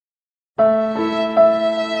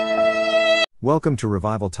Welcome to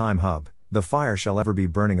Revival Time Hub. The fire shall ever be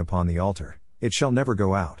burning upon the altar. It shall never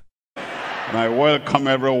go out. And I welcome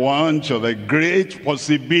everyone to the great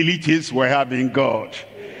possibilities we have in God.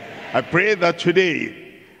 I pray that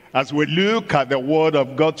today, as we look at the Word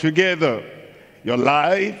of God together, your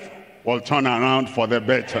life will turn around for the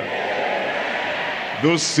better.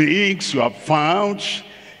 Those things you have found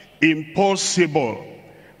impossible,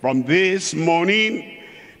 from this morning,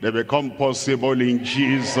 they become possible in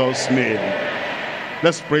Jesus' name.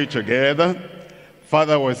 Let's pray together.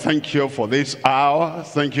 Father, we thank you for this hour.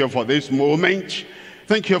 Thank you for this moment.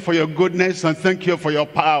 Thank you for your goodness and thank you for your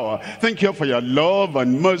power. Thank you for your love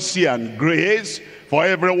and mercy and grace for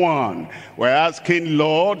everyone. We're asking,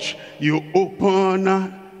 Lord, you open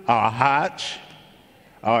our heart,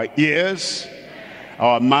 our ears,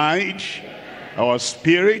 our mind, our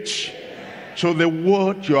spirit, to the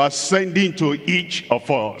word you are sending to each of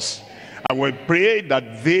us. And we pray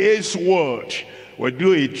that this word will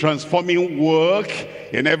do a transforming work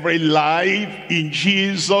in every life in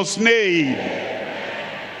Jesus' name.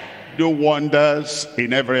 Do wonders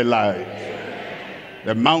in every life.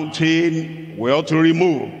 The mountain we ought to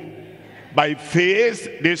remove by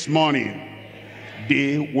faith this morning.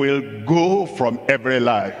 They will go from every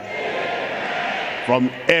life,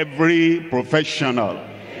 from every professional,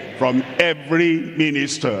 from every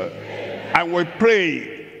minister. And we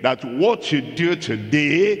pray that what you do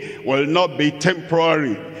today will not be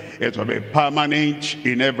temporary. It will be permanent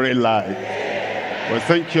in every life. We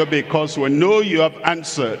thank you because we know you have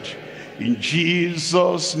answered. In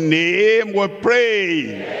Jesus' name we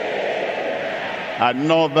pray.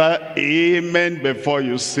 Another amen before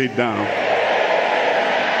you sit down.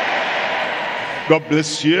 God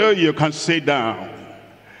bless you. You can sit down.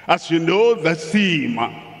 As you know, the theme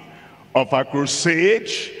of our crusade,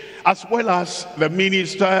 as well as the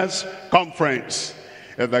ministers' conference,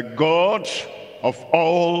 is the God of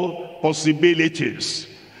all possibilities.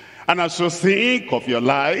 And as you think of your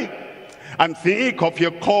life, and think of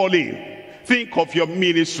your calling, think of your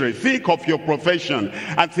ministry, think of your profession,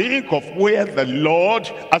 and think of where the Lord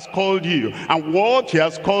has called you and what he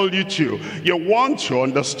has called you to. You want to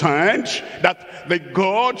understand that the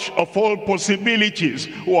God of all possibilities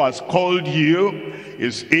who has called you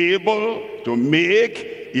is able to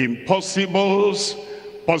make impossibles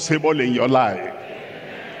possible in your life.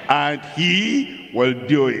 And he will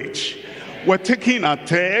do it. We're taking a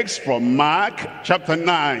text from Mark chapter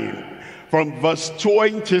 9. From verse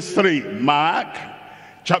 23, Mark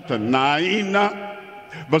chapter 9,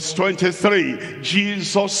 verse 23,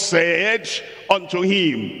 Jesus said unto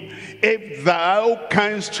him, if thou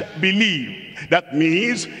canst believe, that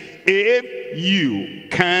means if you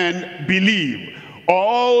can believe,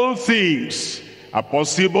 all things are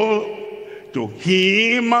possible to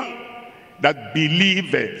him that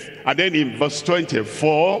believeth. And then in verse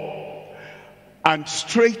 24, and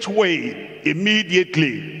straightway,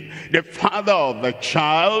 immediately, the father of the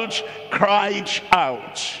child cried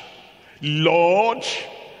out, Lord,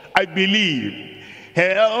 I believe,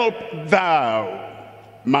 help thou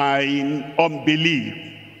mine unbelief.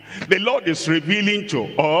 The Lord is revealing to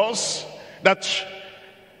us that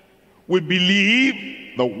we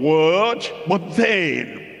believe the word, but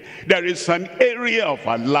then there is an area of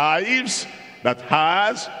our lives that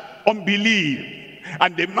has unbelief.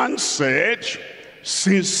 And the man said,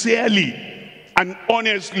 sincerely and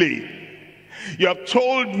honestly, you have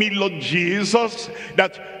told me, Lord Jesus,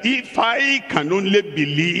 that if I can only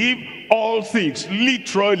believe, all things,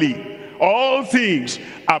 literally, all things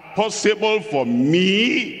are possible for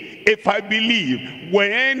me if I believe,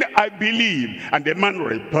 when I believe. And the man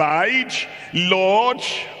replied, Lord,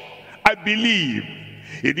 I believe.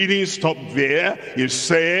 He didn't stop there. He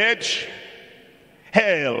said,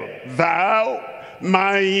 help thou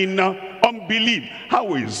mine unbelief.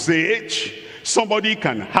 How is it somebody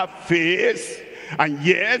can have faith and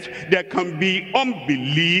yet there can be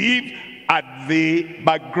unbelief at the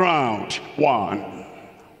background? One,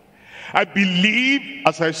 I believe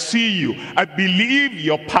as I see you. I believe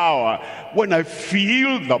your power. When I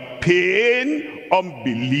feel the pain,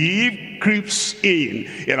 unbelief creeps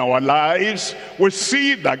in our lives. We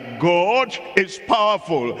see that God is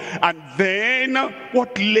powerful. And then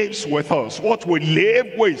what lives with us, what we live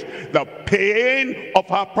with, the pain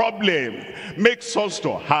of our problem, makes us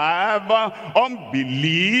to have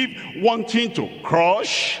unbelief, wanting to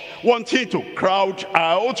crush, wanting to crowd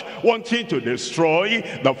out, wanting to destroy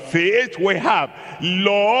the faith we have.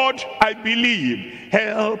 Lord, I believe,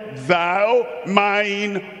 help thou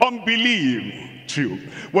mine unbelief. too.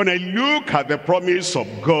 When I look at the promise of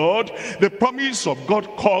God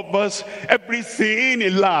covers everything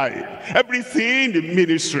in life, everything in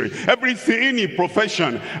ministry, everything in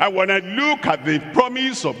profession. And when I look at the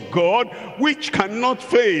promise of God, which cannot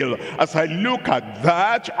fail, as I look at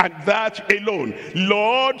that and that alone,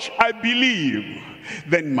 Lord, I believe,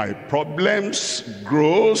 then my problems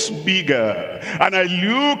grows bigger. And I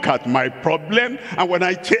look at my problem, and when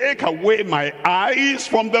I take away my eyes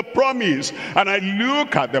from the promise and I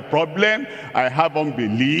look at the problem, I have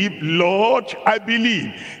unbelief. Lord, I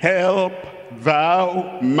believe. Help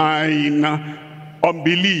thou mine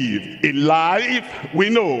unbelief. In life, we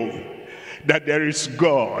know that there is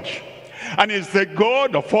God, and it's the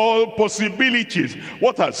God of all possibilities.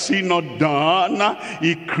 What has he not done?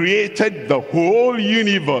 He created the whole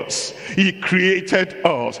universe. He created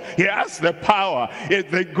us. He has the power. He's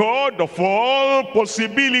the God of all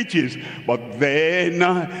possibilities. But then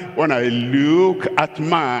when I look at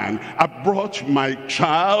man, I brought my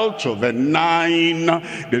child to the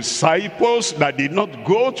 9 disciples that did not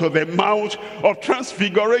go to the Mount of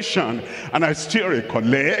Transfiguration. And I still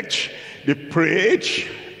recollect, they prayed,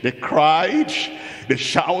 they cried, they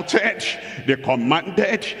shouted, they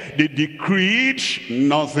commanded, they decreed,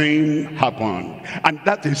 nothing happened. And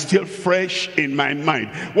that is still fresh in my mind.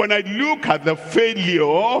 When I look at the failure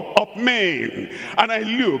of men, and I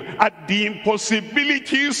look at the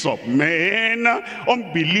impossibilities of men,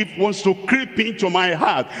 unbelief wants to creep into my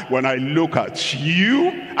heart. When I look at you,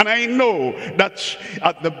 and I know that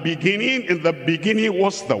at the beginning, in the beginning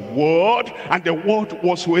was the Word, and the Word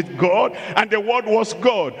was with God, and the Word was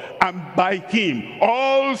God, and by him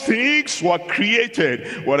all things were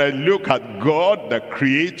created. When I look at God, the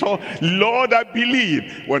Creator, Lord, I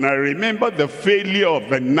believe. When I remember the failure of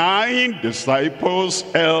the 9 disciples,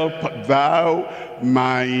 help thou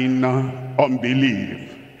mine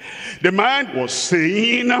unbelief. The man was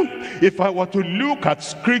saying, if I were to look at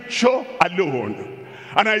scripture alone,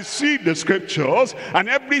 and I see the scriptures and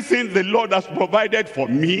everything the Lord has provided for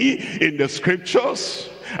me in the scriptures,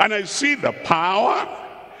 and I see the power,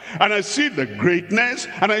 and I see the greatness,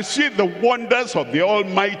 and I see the wonders of the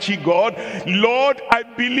Almighty God, Lord, I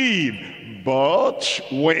believe. But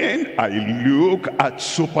when I look at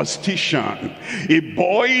superstition, a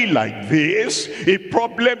boy like this, a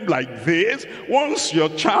problem like this, once your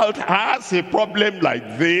child has a problem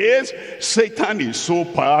like this, Satan is so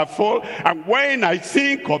powerful. And when I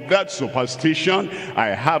think of that superstition, I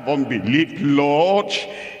have unbelief. Lord,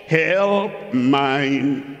 help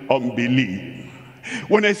mine unbelief.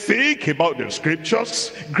 When I think about the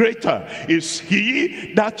scriptures, greater is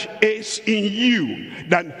he that is in you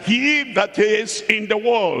than he that is in the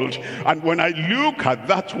world. And when I look at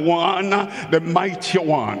that one, the mighty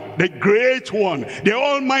one, the great one, the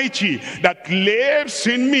almighty that lives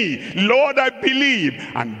in me, Lord, I believe.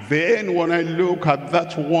 And then when I look at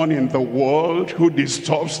that one in the world who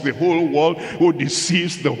disturbs the whole world, who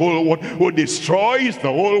deceives the whole world, who destroys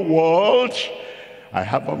the whole world, I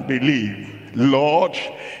have unbelief. Lord,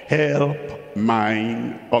 help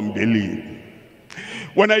mine unbelief.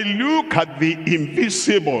 When I look at the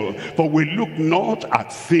invisible, for we look not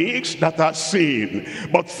at things that are seen,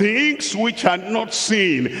 but things which are not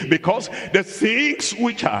seen, because the things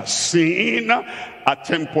which are seen are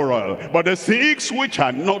temporal, but the things which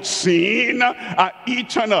are not seen are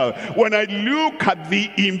eternal. When I look at the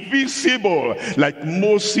invisible, like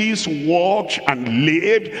Moses walked and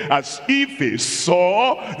lived as if he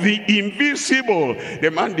saw the invisible.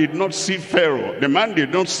 The man did not see Pharaoh. The man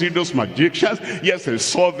did not see those magicians. Yes, he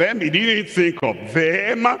saw them. He didn't think of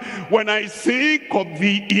them. When I think of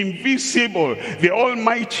the invisible, the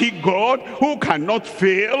Almighty God who cannot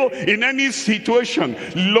fail in any situation,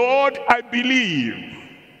 Lord, I believe.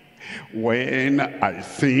 When I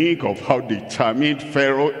think of how determined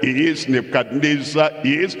Pharaoh is, Nebuchadnezzar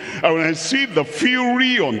is, and when I see the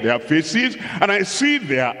fury on their faces, and I see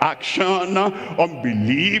their action,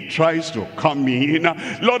 unbelief tries to come in.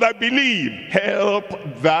 Lord, I believe, help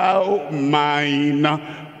thou mine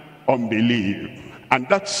unbelief. And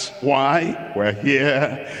that's why we're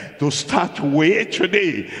here to start with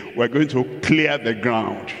today. We're going to clear the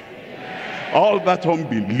ground. All that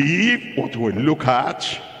unbelief, what we look at,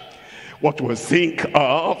 what we think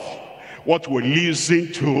of, what we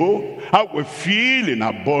listen to, how we feel in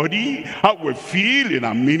our body, how we feel in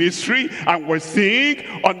our ministry, and we think,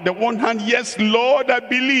 on the one hand, yes, Lord, I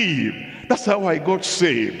believe. That's how I got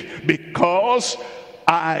saved, because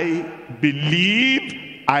I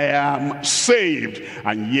believe I am saved.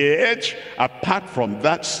 And yet, apart from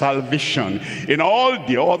that salvation, in all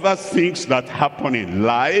the other things that happen in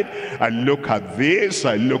life, I look at this,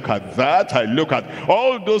 I look at that, I look at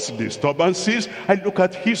all those disturbances, I look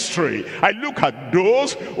at history, I look at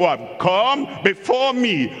those who have come before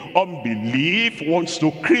me. Unbelief wants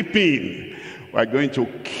to creep in. We're going to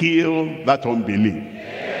kill that unbelief.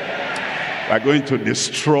 We're going to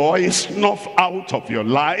destroy, snuff out of your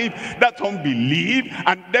life that unbelief,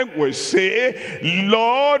 and then we'll say,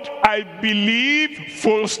 Lord, I believe,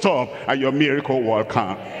 full stop, and your miracle will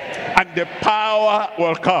come. And the power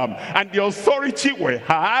will come, and the authority we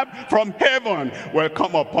have from heaven will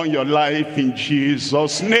come upon your life in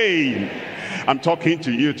Jesus' name. I'm talking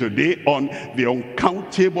to you today on the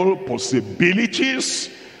uncountable possibilities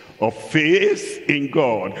of faith in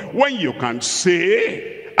God. When you can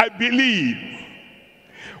say, I believe,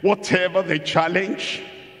 whatever the challenge,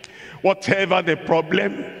 whatever the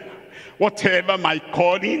problem, whatever my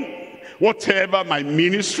calling, whatever my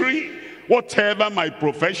ministry, whatever my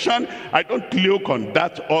profession, I don't look on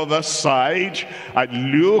that other side. I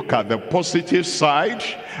look at the positive side.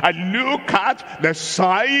 I look at the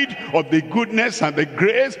side of the goodness and the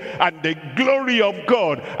grace and the glory of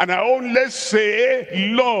God. And I only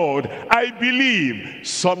say, Lord, I believe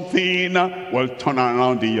something will turn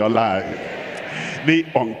around in your life. The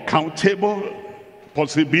uncountable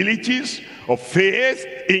possibilities of faith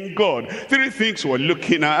in God. Three things we're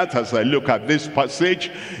looking at as I look at this passage.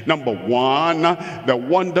 Number one, the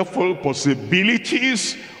wonderful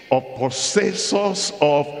possibilities of possessors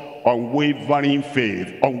of unwavering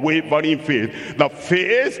faith. Unwavering faith. The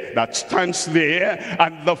faith that stands there,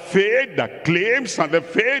 and the faith that claims, and the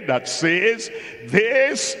faith that says,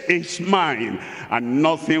 this is mine, and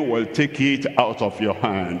nothing will take it out of your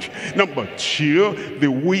hand. Number two, the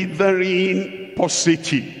withering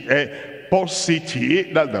paucity.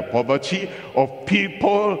 Paucity, that's the poverty of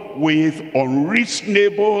people with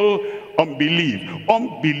unreasonable unbelief.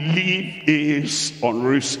 Unbelief is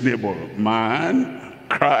unreasonable. Man,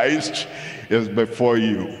 Christ is before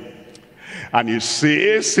you, and he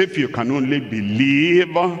says, if you can only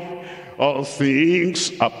believe, all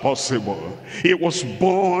things are possible. He was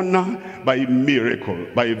born by a miracle,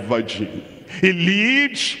 by a virgin. He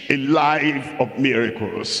lived a life of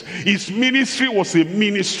miracles. His ministry was a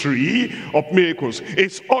ministry of miracles.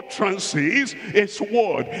 His utterances, his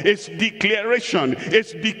word, his declaration,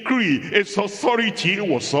 his decree, his authority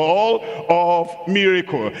was all of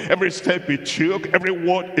miracle. Every step he took, every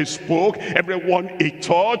word he spoke, every one he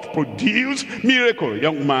taught produced miracle.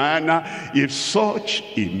 Young man, if such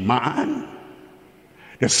a man,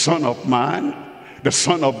 the Son of Man, the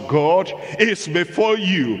Son of God, is before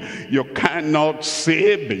you, you cannot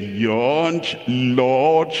say beyond,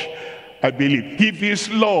 Lord, I believe. He is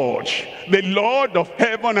Lord, the Lord of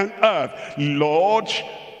heaven and earth. Lord,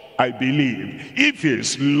 I believe. If he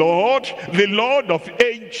is Lord, the Lord of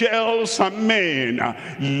angels and men,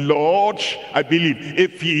 Lord, I believe.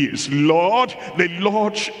 If he is Lord, the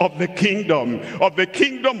Lord of the kingdom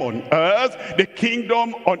on earth, the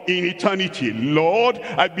kingdom in eternity, Lord,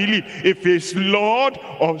 I believe. If he is Lord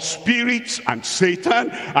of spirits and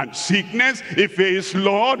Satan and sickness, if he is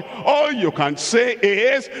Lord, all you can say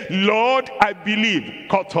is, Lord, I believe.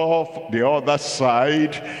 Cut off the other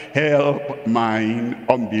side, help mine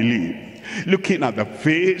unbelief. Looking at the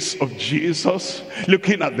face of Jesus,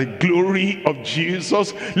 looking at the glory of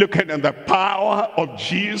Jesus, looking at the power of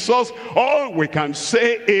Jesus, all we can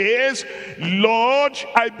say is, Lord,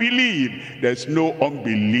 I believe. There's no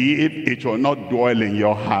unbelief, it will not dwell in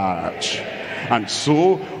your heart. And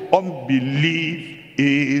so unbelief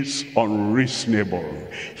is unreasonable.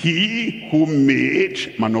 He who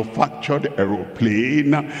manufactured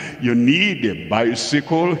aeroplane, you need a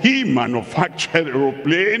bicycle. He manufactured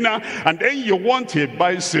aeroplane, and then you want a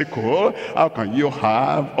bicycle. How can you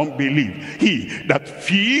have unbelief? He that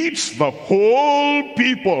feeds the whole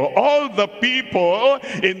people, all the people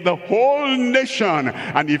in the whole nation,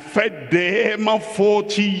 and he fed them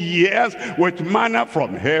 40 years with manna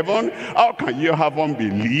from heaven. How can you have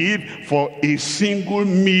unbelief for a single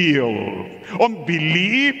meal?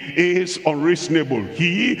 Unbelief is unreasonable.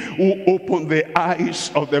 He who opened the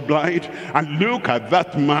eyes of the blind, and look at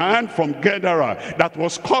that man from Gadara that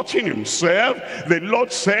was cutting himself. The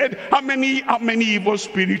Lord said, how many evil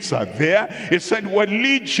spirits are there? He said, well,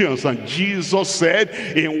 legions. And Jesus said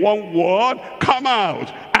in one word, come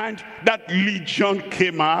out. and that legion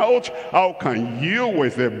came out. How can you,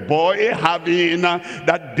 with a boy having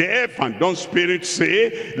that deaf and dumb spirit,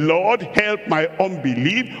 say, Lord, help my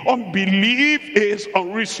unbelief? Unbelief is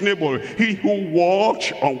unreasonable. He who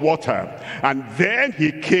walked on water, and then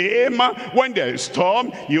he came when there is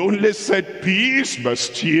storm, he only said peace, but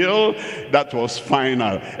still that was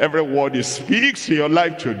final. Every word he speaks in your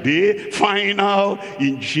life today, final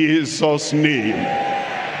in Jesus' name.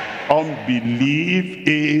 Unbelief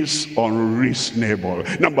is unreasonable.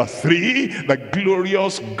 Number 3, the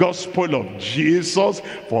glorious gospel of Jesus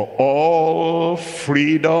for all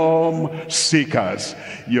freedom seekers.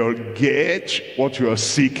 You'll get what you are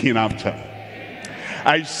seeking after.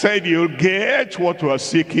 I said you'll get what you are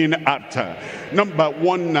seeking after. Number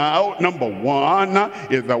 1 now. Number 1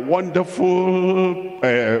 is the wonderful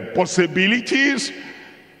possibilities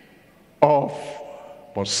of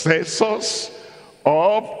possessors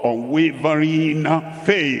of unwavering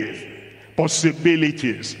faith.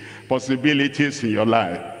 Possibilities in your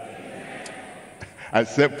life. I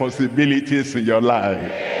said possibilities in your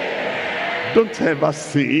life. Don't ever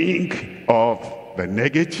think of the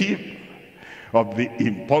negative, of the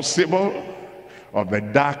impossible, of the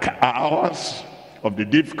dark hours, of the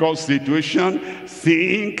difficult situation.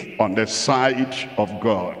 Think on the side of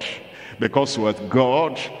God, because with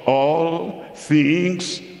God all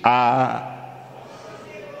things are,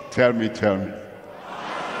 tell me,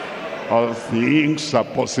 all things are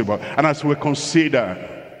possible. And as we consider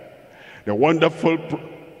the wonderful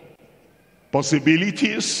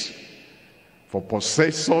possibilities for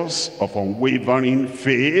possessors of unwavering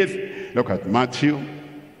faith, look at Matthew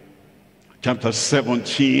chapter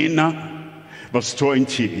 17 verse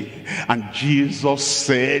 20. And Jesus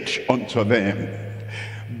said unto them,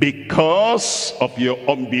 because of your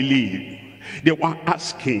unbelief. They were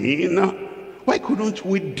asking, why couldn't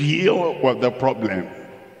we deal with the problem?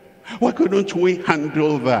 Why couldn't we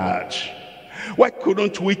handle that? Why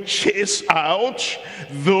couldn't we chase out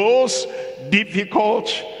those difficult,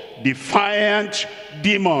 defiant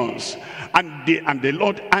demons? And the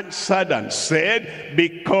Lord answered and said,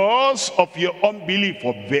 because of your unbelief,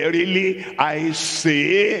 for verily I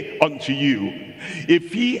say unto you,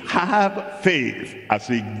 if ye have faith as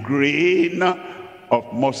a grain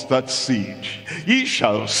of mustard seed, ye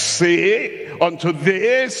shall say unto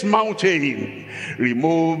this mountain,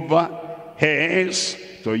 remove hence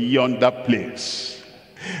to yonder place.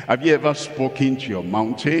 Have you ever spoken to your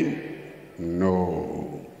mountain? No.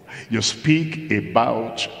 You speak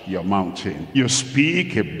about your mountain. You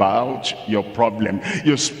speak about your problem.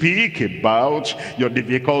 You speak about your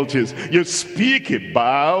difficulties. You speak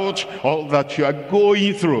about all that you are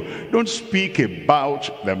going through. Don't speak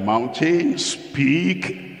about the mountain.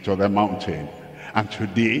 Speak to the mountain. And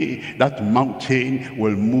today, that mountain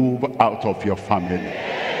will move out of your family.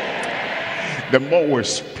 The more we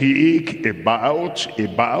speak about the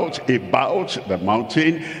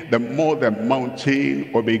mountain, the more the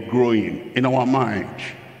mountain will be growing in our mind,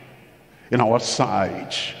 in our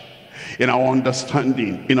sight, in our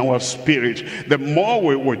understanding, in our spirit. The more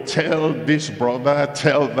we will tell this brother,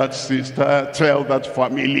 tell that sister, tell that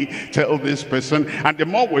family, tell this person, and the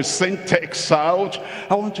more we send texts out,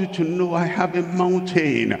 I want you to know I have a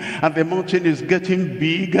mountain, and the mountain is getting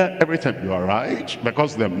bigger every time. You are right,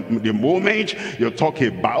 because the moment you talk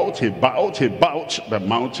about the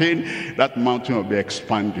mountain, that mountain will be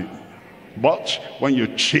expanding. But when you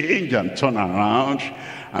change and turn around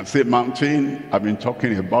and say, mountain, I've been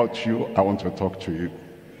talking about you, I want to talk to you.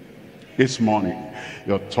 This morning,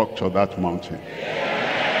 you'll talk to that mountain.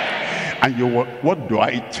 And you, what do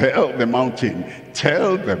I tell the mountain?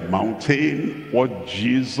 Tell the mountain what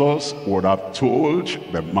Jesus would have told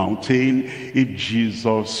the mountain if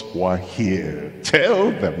Jesus were here.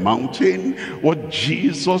 Tell the mountain what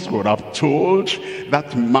Jesus would have told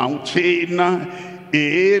that mountain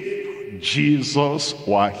if Jesus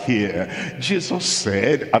were here. Jesus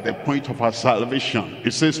said at the point of our salvation,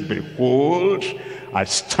 he says, behold, I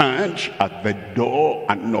stand at the door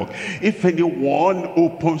and knock. If anyone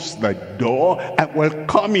opens the door, I will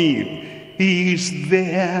come in. He is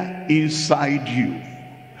there inside you.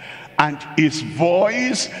 And his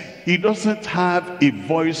voice, he doesn't have a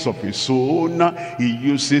voice of his own. He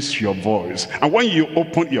uses your voice. And when you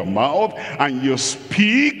open your mouth and you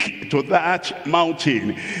speak to that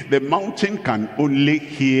mountain, the mountain can only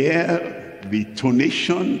hear the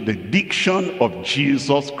tonation, the diction of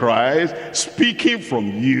Jesus Christ speaking from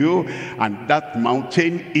you, and that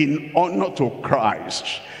mountain, in honor to Christ,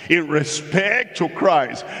 in respect to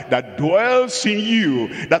Christ that dwells in you,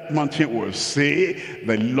 that mountain will say,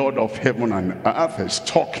 the Lord of heaven and earth is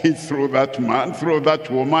talking through that man, through that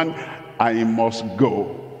woman. I must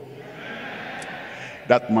go.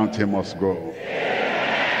 that mountain must go.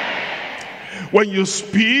 When you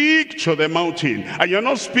speak to the mountain, and you're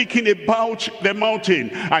not speaking about the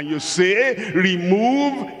mountain, and you say,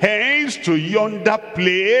 remove hence to yonder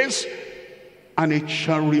place, and it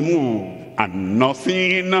shall remove, and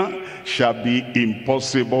nothing shall be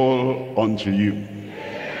impossible unto you.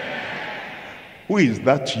 Who is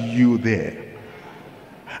that you there?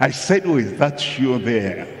 I said, who is that you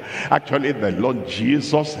there? Actually, the Lord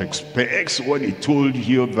Jesus expects, when he told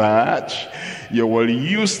you that, you will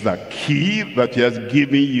use the key that he has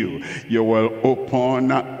given you. You will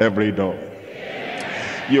open every door.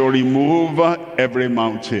 You remove every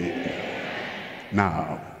mountain.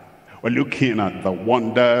 Now, we're looking at the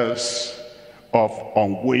wonders of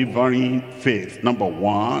unwavering faith. Number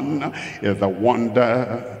one is the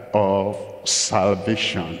wonder of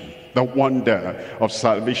salvation. The wonder of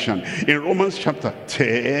salvation. In Romans chapter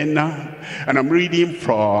 10, and I'm reading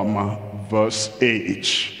from verse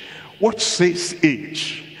 8. What says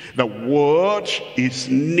 8? The word is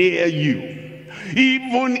near you,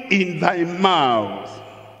 even in thy mouth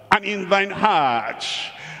and in thine heart.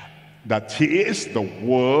 That is the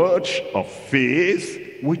word of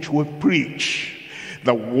faith which we preach.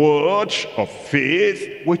 The word of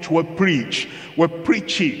faith which we preach. We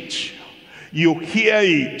preach it. You hear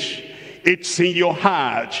it. It's in your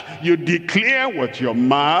heart. You declare with your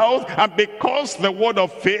mouth. And because the word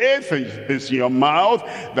of faith is in your mouth,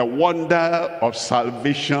 the wonder of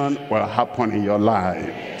salvation will happen in your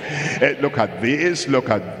life. Look at this. Look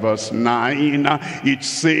at verse 9. It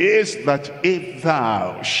says that if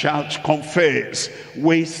thou shalt confess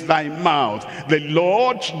with thy mouth the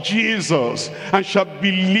Lord Jesus, and shalt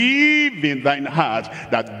believe in thine heart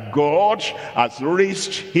that God has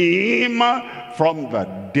raised him from the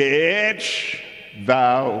dead,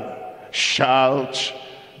 thou shalt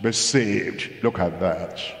be saved. Look at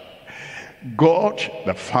that. God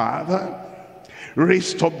the Father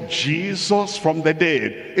raised up Jesus from the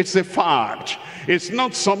dead. It's a fact. It's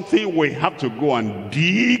not something we have to go and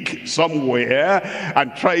dig somewhere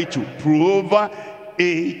and try to prove.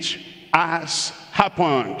 It has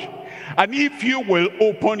happened. And if you will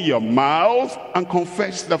open your mouth and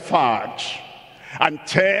confess the fact, and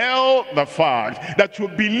tell the fact that you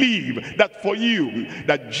believe that for you,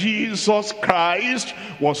 that Jesus Christ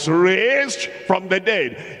was raised from the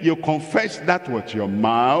dead, you confess that with your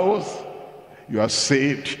mouth, you are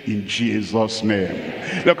saved in Jesus'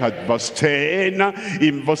 name. Look at verse 10.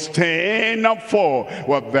 In verse 10, for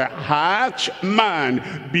with the heart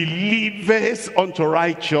man believeth unto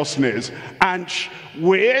righteousness, and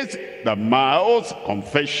with the mouth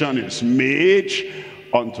confession is made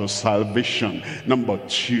unto salvation. Number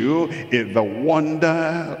 2 is the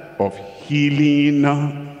wonder of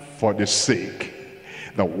healing for the sick.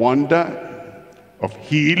 The wonder of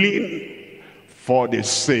healing for the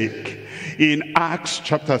sick. In Acts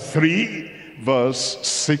chapter 3 verse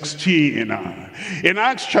 16. In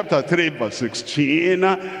Acts chapter 3 verse 16,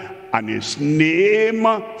 and his name,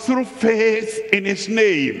 through faith in his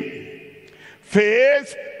name.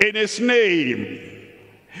 Faith in his name.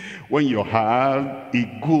 When you have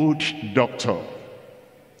a good doctor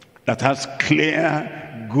that has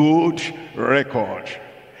clear, good record,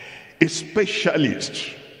 a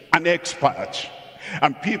specialist, an expert,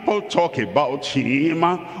 and people talk about him,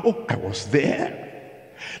 oh, I was there.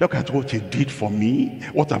 Look at what he did for me,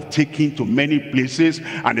 what I've taken to many places,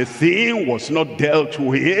 and the thing was not dealt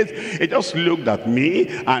with. He just looked at me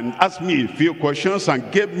and asked me a few questions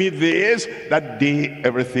and gave me this. That day,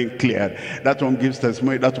 everything cleared. That one gives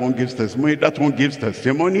testimony, that one gives testimony, that one gives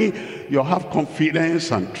testimony. You have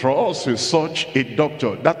confidence and trust in such a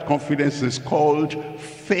doctor. That confidence is called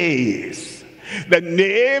faith. The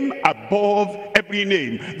name above every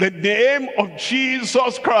name. The name of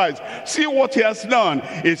Jesus Christ. See what he has done.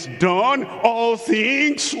 It's done all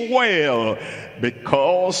things well.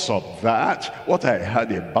 Because of that, what I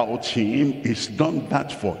heard about him is done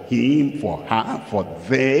that for him, for her, for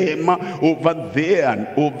them, over there and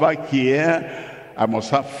over here. I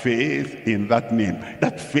must have faith in that name.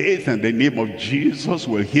 That faith in the name of Jesus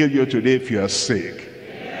will heal you today if you are sick.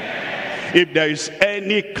 If there is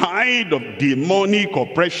any kind of demonic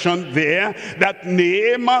oppression there, that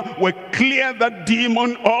name will clear that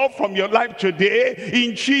demon off from your life today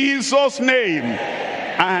in Jesus' name.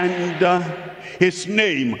 And his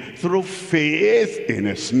name, through faith in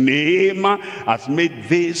his name, has made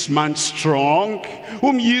this man strong,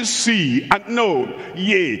 whom you see and know.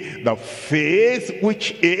 Yea, the faith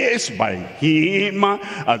which is by him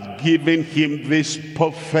has given him this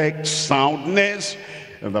perfect soundness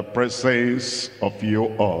in the presence of you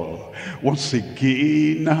all. Once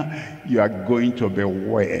again, you are going to be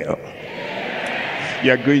well.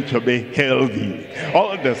 You're going to be healthy.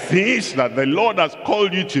 All the things that the Lord has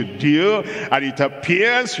called you to do, and it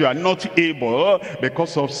appears you are not able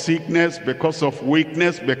because of sickness, because of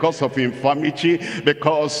weakness, because of infirmity,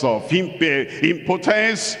 because of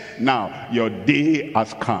impotence. Now your day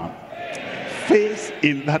has come. Faith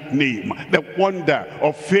in that name, the wonder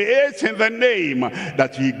of faith in the name,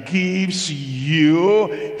 that he gives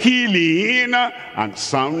you healing and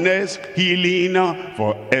soundness, healing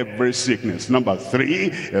for every sickness. Number 3,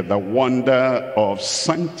 the wonder of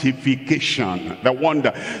sanctification. The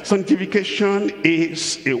wonder. Sanctification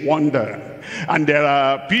is a wonder. And there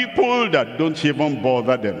are people that don't even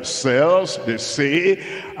bother themselves. They say,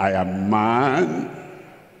 I am man,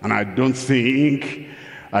 and I don't think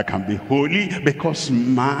I can be holy, because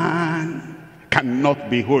man cannot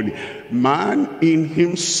be holy. Man in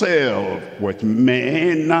himself with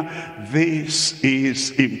men, this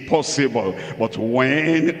is impossible. But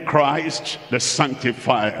when Christ, the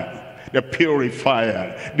sanctifier, the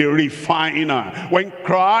purifier, the refiner, when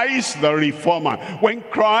Christ the reformer, when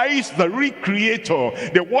Christ the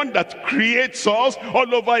recreator, the one that creates us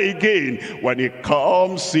all over again, when he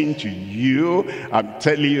comes into you, I'm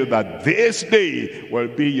telling you that this day will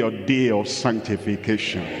be your day of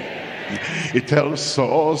sanctification. It tells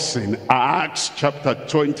us in Acts chapter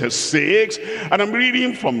 26, and I'm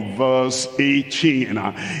reading from verse 18.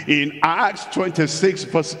 In Acts 26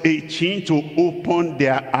 verse 18, to open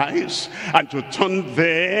their eyes and to turn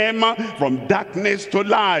them from darkness to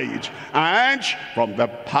light, and from the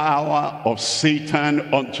power of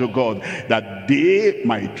Satan unto God, that they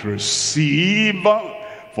might receive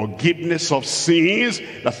forgiveness of sins.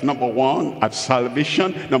 That's number 1, at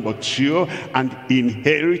salvation. Number 2, and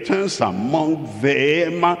inheritance among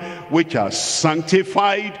them which are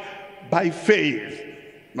sanctified by faith.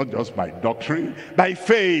 Not just by doctrine, by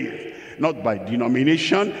faith. Not by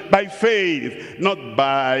denomination, by faith. Not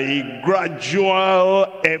by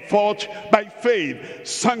gradual effort, by faith.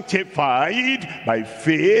 Sanctified by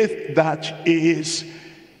faith that is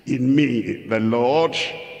in me. The Lord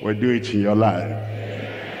will do it in your life.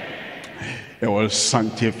 It will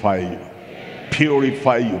sanctify you,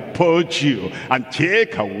 purify you, purge you, and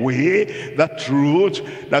take away that root,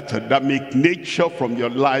 that Adamic nature from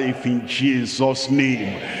your life in Jesus'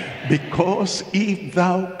 name. Because if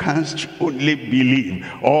thou canst only believe,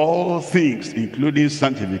 all things, including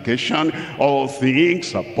sanctification, all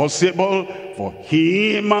things are possible for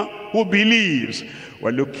him who believes. We're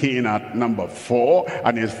looking at number 4,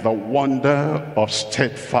 and it's the wonder of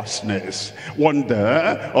steadfastness.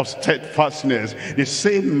 Wonder of steadfastness. The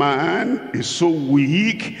same man is so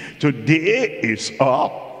weak, today is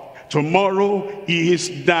up, tomorrow he is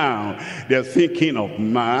down. They're thinking of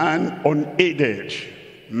man unaided,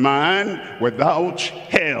 man without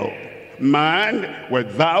help, man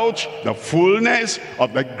without the fullness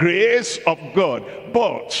of the grace of God.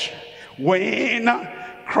 But when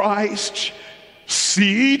Christ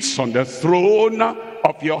sits on the throne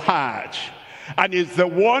of your heart, and is the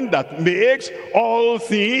one that makes all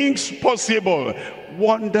things possible,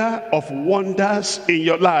 wonder of wonders in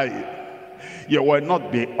your life, you will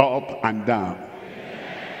not be up and down.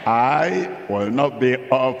 I will not be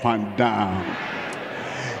up and down.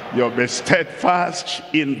 You'll be steadfast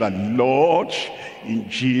in the Lord, in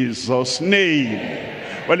Jesus' name.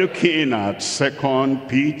 We're looking at 2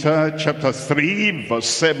 Peter chapter 3 verse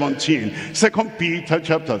 17. 2 Peter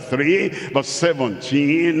chapter 3 verse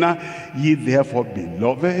 17. Ye therefore,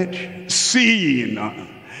 beloved, seeing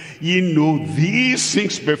ye know these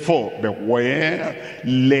things before, beware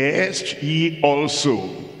lest ye also,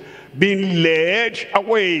 being led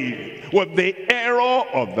away with the error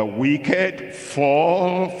of the wicked,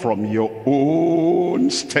 fall from your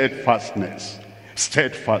own steadfastness.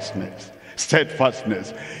 Steadfastness.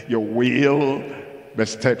 You will be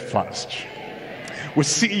steadfast. We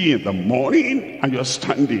see you in the morning and you're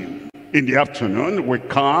standing. In the afternoon we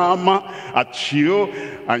come at you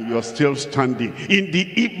and you're still standing. In the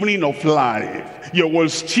evening of life you will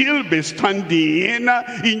still be standing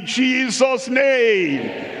in Jesus'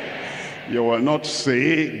 name. You will not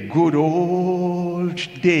say, good old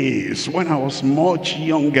days when I was much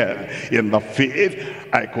younger in the faith,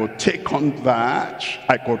 I could take on that,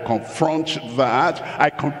 I could confront that,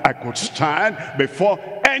 I could stand before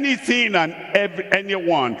anything and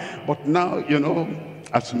anyone. But now, you know,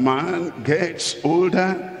 as man gets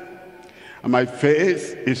older, and my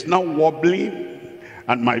faith is now wobbling,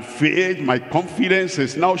 and my faith, my confidence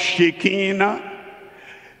is now shaking,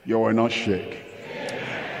 you will not shake.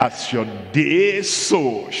 As your day,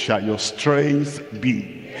 so shall your strength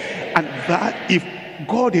be. And that if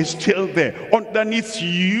God is still there. Underneath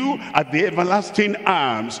you are the everlasting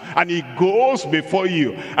arms, and he goes before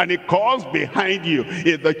you, and he calls behind you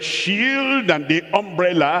is the shield and the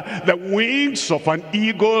umbrella, the wings of an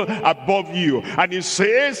eagle above you. And he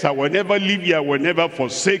says, I will never leave you, I will never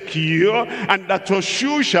forsake you, and that your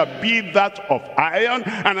shoe shall be that of iron,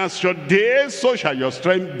 and as your days, so shall your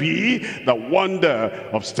strength be. The wonder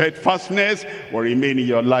of steadfastness will remain in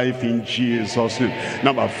your life in Jesus' name.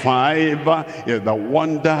 Number 5 is the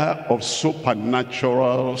wonder of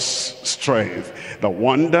supernatural strength. The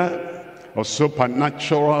wonder of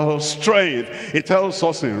supernatural strength. It tells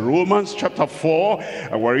us in Romans chapter 4,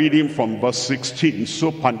 and we're reading from verse 16,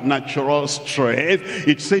 supernatural strength.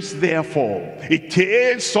 It says, therefore, it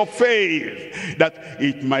is of faith, that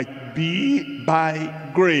it might be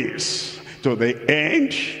by grace, to the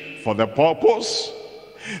end, for the purpose,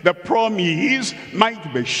 the promise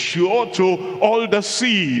might be sure to all the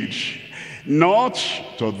seed, not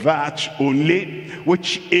to that only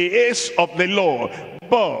which is of the law,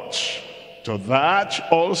 but to that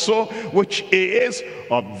also which is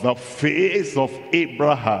of the faith of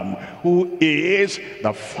Abraham, who is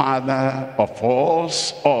the father of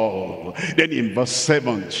us all. Then in verse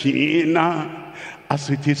 17, as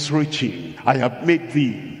it is written, I have made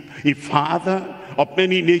thee a father of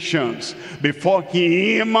many nations, before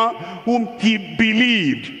him whom he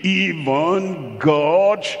believed, even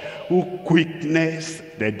God who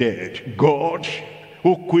quickeneth the dead. God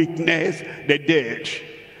who quickeneth the dead.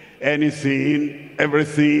 Anything,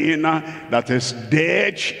 everything that is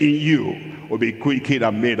dead in you will be quickened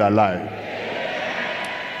and made alive.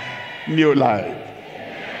 New life.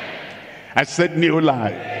 I said new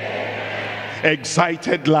life.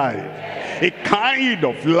 Excited life. A kind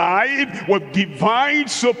of life with divine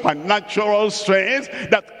supernatural strength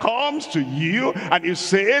that comes to you, and he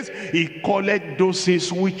says, he calleth those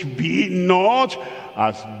things which be not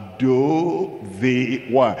as though they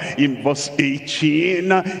were. In verse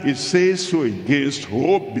 18, it says, so against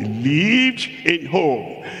hope believed in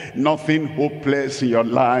hope. Nothing hopeless in your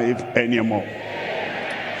life anymore.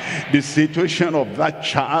 The situation of that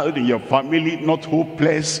child in your family, not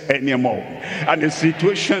hopeless anymore. And the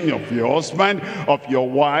situation of your husband, of your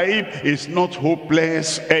wife, is not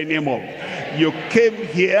hopeless anymore. You came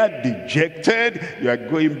here dejected, you are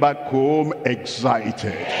going back home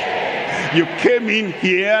excited. You came in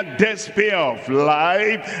here despair of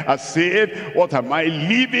life, as if, what am I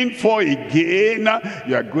living for again?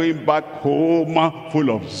 You are going back home full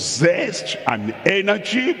of zest and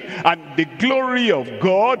energy, and the glory of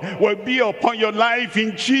God will be upon your life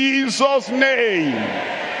in Jesus' name.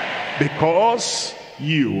 Because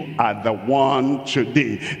you are the one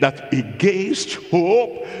today that against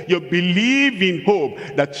hope, you believe in hope,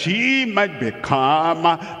 that he might become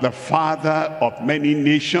the father of many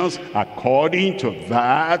nations, according to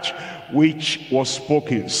that which was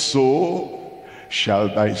spoken. So shall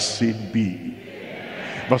thy seed be.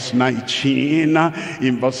 Verse 19,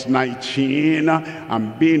 in verse 19,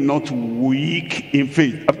 and be not weak in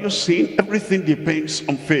faith. Have you seen? Everything depends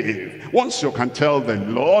on faith. Once you can tell the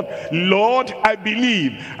Lord, Lord, I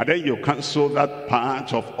believe, and then you cancel that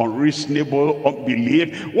part of unreasonable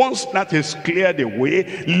unbelief. Once that is cleared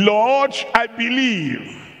away, Lord, I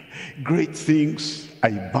believe, great things are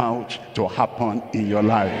about to happen in your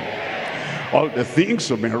life. All the things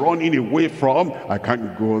you've been running away from, I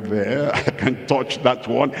can't go there, I can't touch that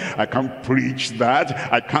one, I can't preach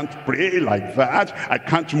that, I can't pray like that, I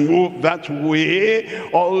can't move that way.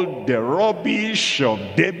 All the rubbish of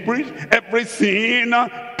debris, everything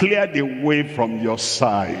cleared away from your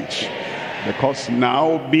side. Because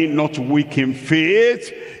now, being not weak in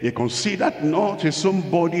faith, he considered not his own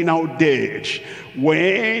body now dead,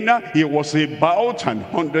 when he was about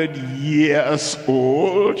 100 years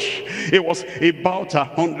old. He was about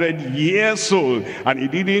 100 years old, and he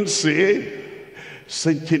didn't say,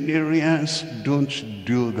 centenarians don't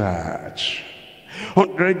do that.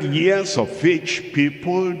 100 years of age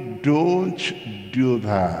people don't do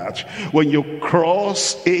that. When you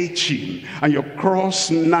cross 80 and you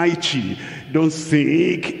cross 90, don't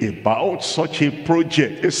think about such a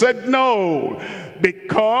project. He said, no,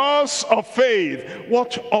 because of faith.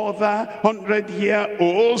 What other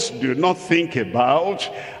 100-year-olds do not think about?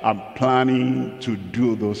 I'm planning to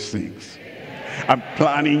do those things. I'm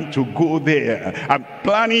planning to go there. I'm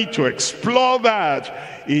planning to explore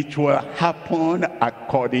that. It will happen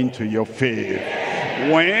according to your faith.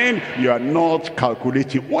 When you are not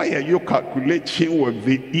calculating, why are you calculating with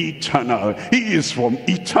the eternal? He is from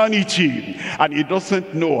eternity, and he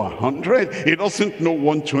doesn't know 100, he doesn't know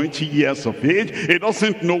 120 years of age, he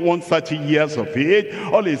doesn't know 130 years of age.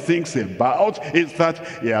 All he thinks about is that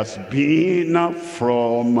he has been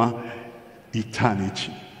from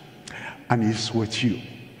eternity, and he's with you.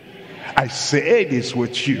 I said he's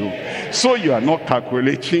with you. So you are not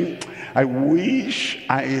calculating. I wish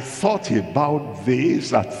I thought about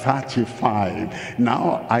this at 35.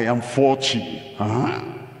 Now I am 40.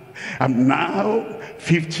 I'm now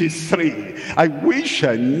 53. I wish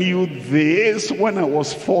I knew this when I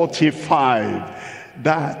was 45.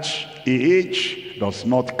 That age does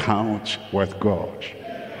not count with God.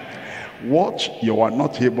 What you are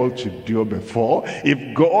not able to do before,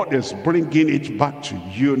 if God is bringing it back to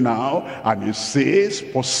you now, and he says,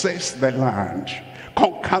 possess the land,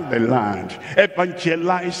 conquer the land,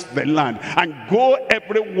 evangelize the land, and go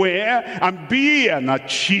everywhere and be an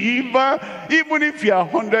achiever. Even if you are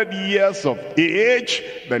 100 years of age,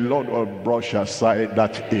 the Lord will brush aside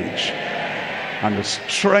that age. And the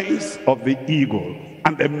strength of the eagle,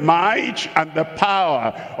 and the might and the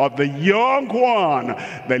power of the young one,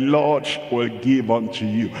 the Lord will give unto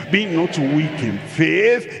you. Being not weak in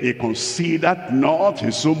faith, he considered not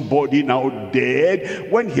his own body now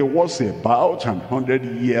dead, when he was about 100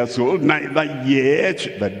 years old, neither yet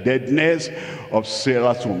the deadness of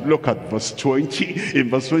Sarah's womb. Look at verse 20. In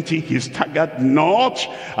verse 20, he staggered not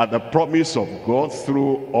at the promise of God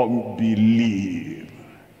through unbelief.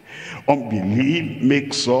 Unbelief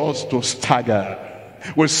makes us to stagger.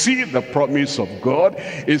 We see the promise of God.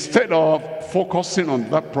 Instead of focusing on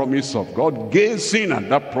that promise of God, gazing at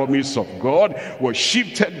that promise of God, we're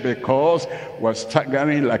shifted because we're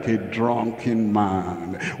staggering like a drunken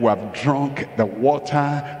man. We have drunk the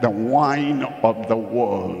water, the wine of the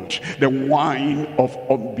world, the wine of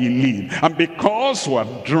unbelief. And because we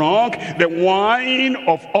have drunk the wine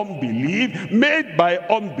of unbelief, made by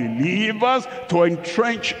unbelievers to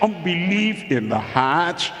entrench unbelief in the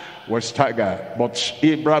heart, was staggered. But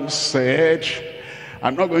Abraham said,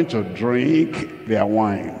 I'm not going to drink their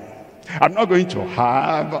wine. I'm not going to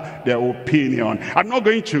have their opinion. I'm not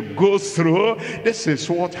going to go through. This is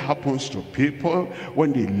what happens to people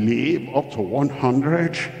when they live up to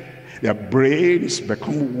 100. Their brains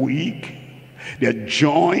become weak. Their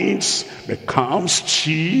joints become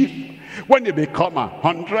stiff. When they become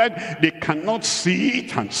 100, they cannot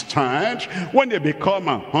sit and stand. When they become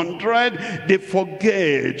 100, they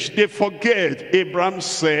forget. They forget. Abraham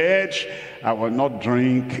said, I will not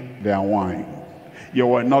drink their wine. You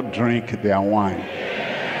will not drink their wine.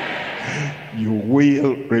 You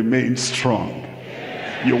will remain strong.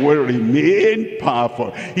 You will remain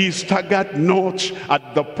powerful. He staggered not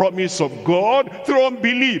at the promise of God through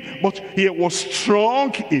unbelief, but he was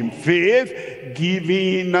strong in faith,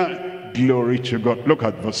 giving glory to God. Look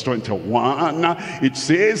at verse 21. It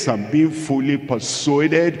says, I'm being fully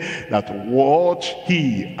persuaded that what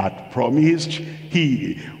he had promised,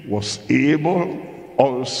 he was able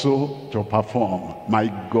also to perform. My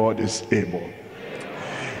God is able.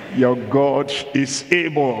 Your God is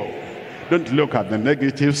able. Don't look at the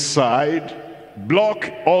negative side. Block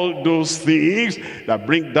all those things that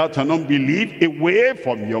bring doubt and unbelief away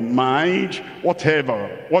from your mind. Whatever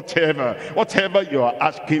you are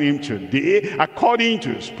asking him today, according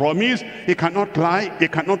to his promise, he cannot lie, he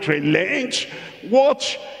cannot relent. What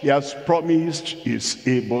he has promised is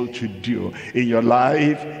able to do. In your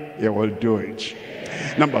life, he will do it.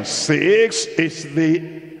 Number 6 is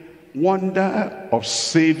the wonder of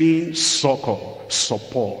saving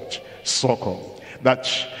support. That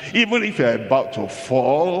even if you're about to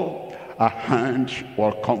fall, a hand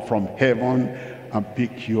will come from heaven and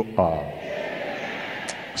pick you up.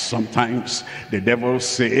 Sometimes the devil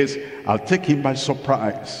says, I'll take him by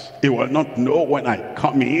surprise. He will not know when I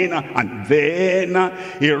come in, and then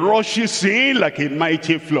he rushes in like a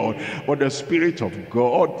mighty flood. But the Spirit of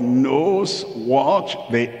God knows what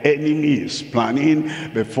the enemy is planning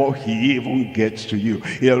before he even gets to you.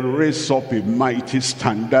 He'll raise up a mighty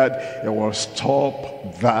standard. He will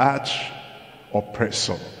stop that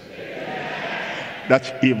oppressor,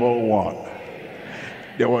 that evil one.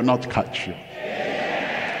 They will not catch you.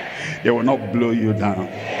 They will not blow you down.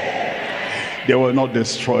 They will not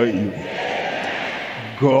destroy you.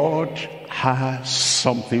 God has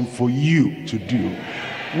something for you to do,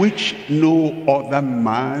 which no other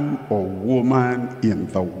man or woman in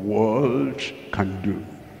the world can do.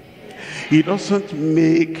 He doesn't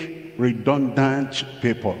make redundant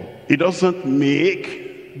people. He doesn't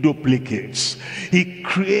make duplicates. He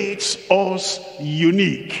creates us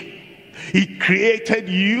unique. He created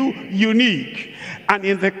you unique. and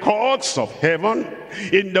in the courts of heaven,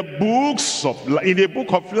 in the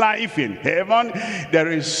book of life in heaven, there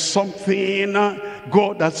is something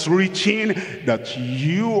God has written that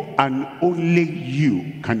you and only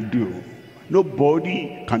you can do.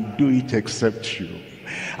 Nobody can do it except you.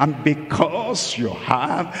 And because you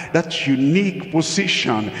have that unique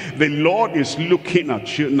position, the Lord is looking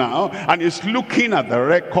at you now, and is looking at the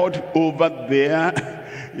record over there.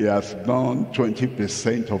 He has done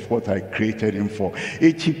 20% of what I created him for.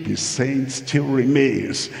 80% still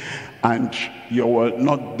remains, and you will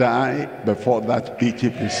not die before that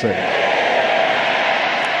 80%.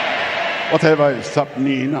 Whatever is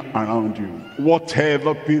happening around you,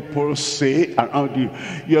 whatever people say around you,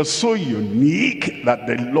 you're so unique that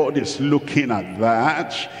the Lord is looking at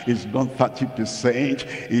that. It's done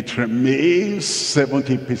 30%, it remains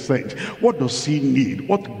 70%. What does he need?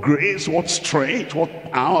 What grace, what strength,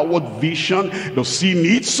 what power, what vision does he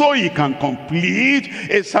need so he can complete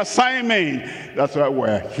his assignment? That's why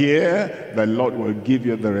we're here. The Lord will give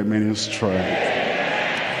you the remaining strength.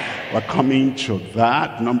 We're coming to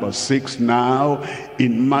that, number 6 now,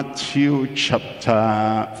 in Matthew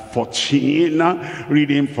chapter 14,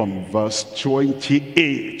 reading from verse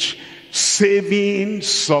 28. Saving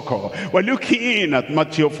succor. We're looking at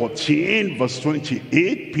Matthew 14, verse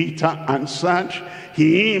 28. Peter answered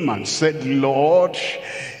him and said, Lord,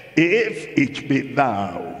 if it be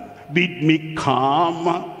thou, bid me come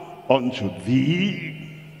unto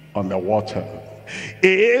thee on the water.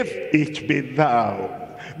 If it be thou,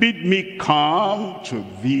 bid me come to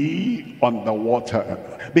thee on the water,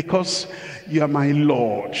 because you are my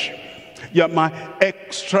Lord. You are my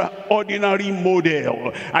extraordinary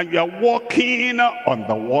model, and you are walking on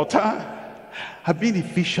the water. I've been a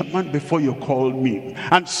fisherman before you called me,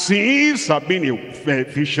 and since I've been a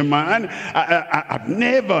fisherman, I've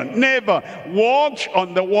never walked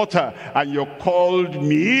on the water, and you called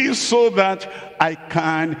me so that I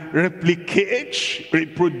can replicate,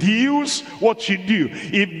 reproduce what you do.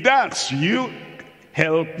 If that's you,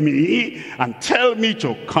 help me and tell me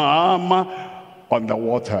to come on the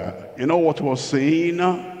water. You know what was saying?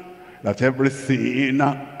 That everything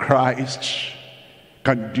Christ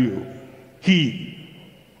can do, he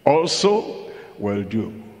also will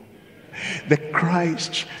do. The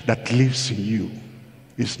Christ that lives in you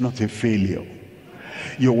is not a failure.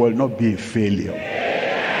 You will not be a failure.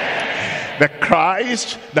 The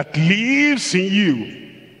Christ that lives in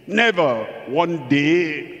you, never one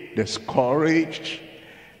day discouraged,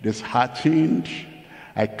 disheartened,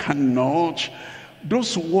 I cannot.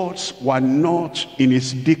 Those words were not in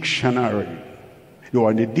his dictionary. They were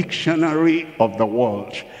in the dictionary of the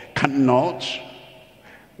world. Cannot,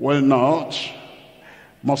 will not,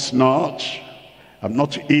 must not, I'm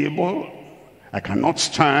not able, I cannot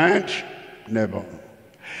stand, never.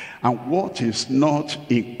 And what is not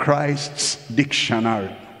in Christ's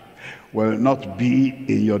dictionary will not be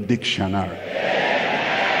in your dictionary.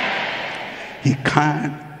 He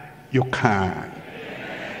can, you can.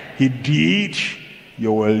 He did,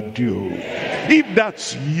 you will do. If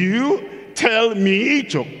that's you, tell me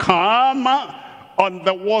to come on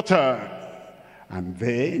the water. And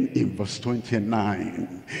then in verse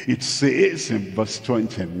 29, it says in verse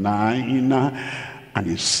 29, and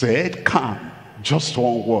he said, come. Just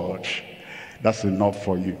one word, that's enough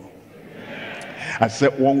for you. I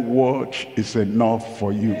said one word is enough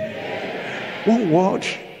for you. One word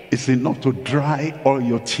is enough to dry all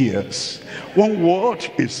your tears. One word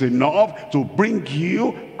is enough to bring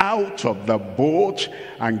you out of the boat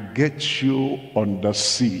and get you on the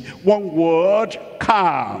sea. One word,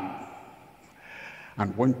 calm.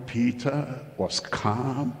 And when Peter was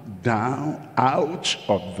calmed down out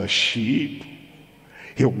of the ship,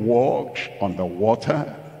 he walked on the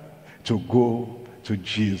water to go to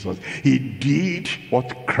Jesus. He did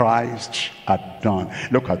what Christ had done.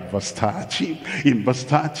 Look at verse 30. In verse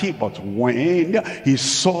 30, but when he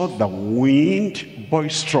saw the wind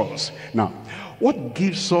boisterous. Now, what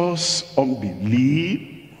gives us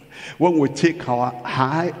unbelief when we take our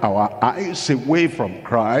eyes away from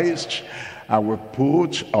Christ and we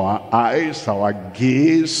put our eyes, our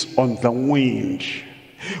gaze on the wind?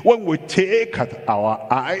 When we take our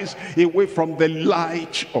eyes away from the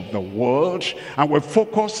light of the world and we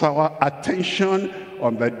focus our attention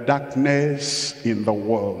on the darkness in the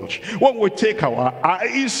world. When we take our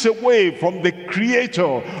eyes away from the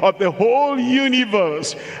creator of the whole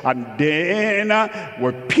universe and then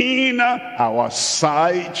we pin our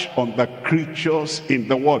sight on the creatures in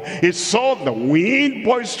the world. He saw the wind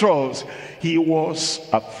boisterous. He was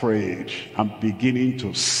afraid and beginning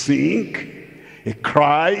to sink. He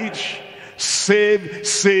cried,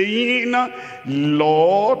 saying,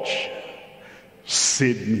 Lord,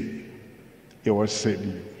 save me. He will save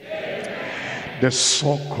you. The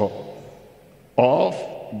succor of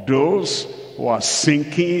those who are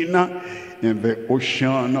sinking in the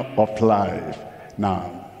ocean of life.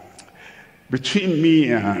 Now, between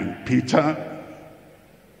me and Peter,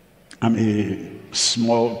 I'm a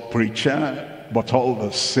small preacher, but all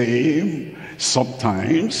the same,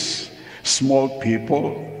 sometimes small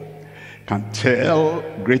people can tell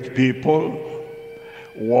great people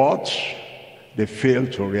what they fail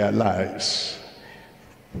to realize.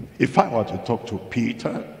 If I were to talk to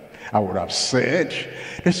Peter, I would have said,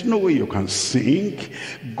 there's no way you can sink.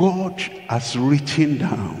 God has written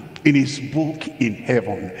down in his book in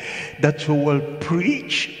heaven that you will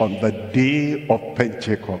preach on the day of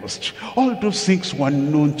Pentecost. All those things were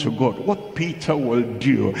known to God. What Peter will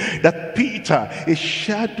do, that Peter, a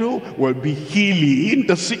shadow, will be healing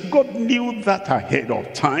the sick. God knew that ahead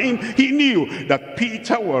of time. He knew that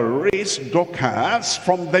Peter will raise Dorcas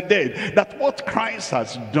from the dead, that what Christ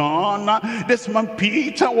has done, this man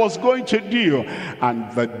Peter was going to do.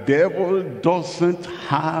 And the devil doesn't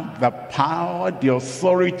have the power, the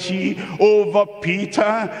authority over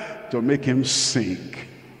Peter to make him sink.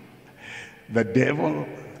 The devil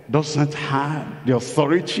doesn't have the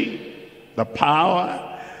authority, the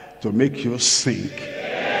power to make you sink.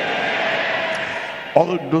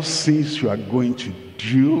 All those things you are going to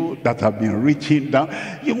do that have been written down,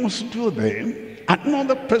 you must do them.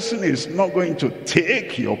 Another person is not going to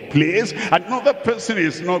take your place. Another person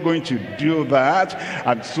is not going to do that.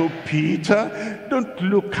 And so Peter, don't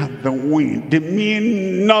look at the wind. They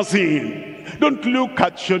mean nothing. Don't look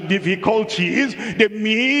at your difficulties. They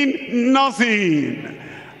mean nothing.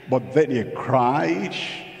 But then he cried,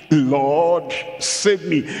 Lord, save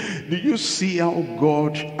me. Do you see how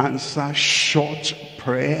God answers short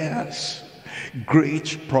prayers?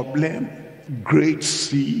 Great problem. Great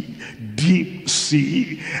sea, deep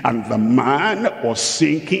sea, and the man was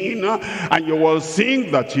sinking, and you will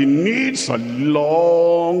think that he needs a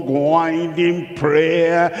long winding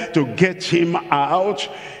prayer to get him out.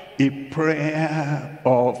 A prayer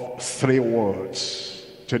of 3 words.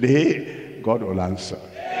 Today God will answer.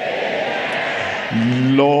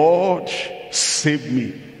 Lord, save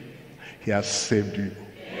me. He has saved you.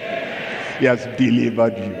 He has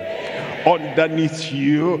delivered you. Underneath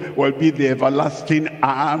you will be the everlasting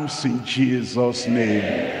arms in Jesus' name.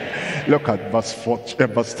 Look at verse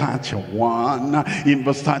 31. In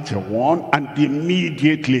verse 31, and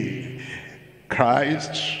immediately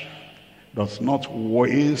Christ does not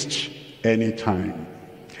waste any time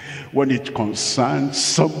when it concerns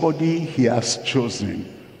somebody he has chosen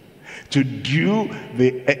to do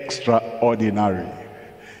the extraordinary.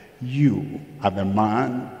 You are the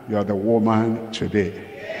man, you are the woman today.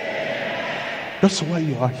 That's why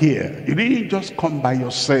you are here. You didn't just come by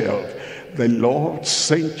yourself. The Lord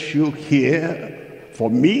sent you here for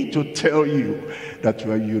me to tell you that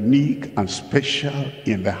you are unique and special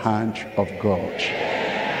in the hand of God.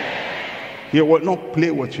 He will not play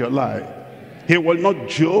with your life. He will not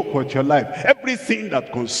joke with your life. Everything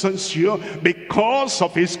that concerns you, because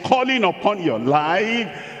of his calling upon your life,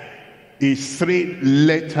 is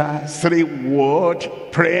 3-letter, 3-word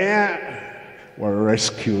prayer will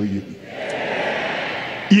rescue you.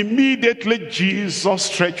 Immediately Jesus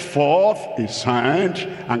stretched forth his hand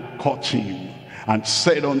and caught him and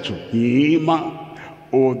said unto him,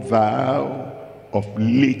 O thou of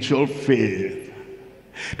little faith.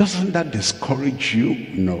 Doesn't that discourage you?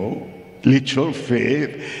 No. Little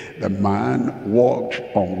faith. The man walked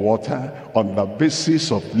on water on the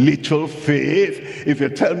basis of little faith. If you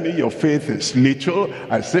tell me your faith is little,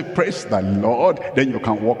 I say praise the Lord, then you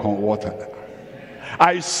can walk on water.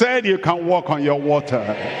 I said you can walk on your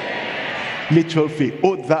water. Little faith.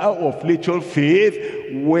 O thou of little faith,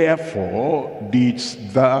 wherefore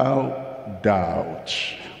didst thou doubt?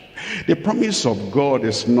 The promise of God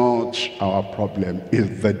is not our problem.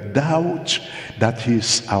 It's the doubt that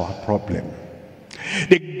is our problem.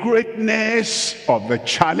 The greatness of the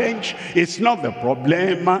challenge is not the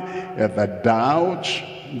problem. It's the doubt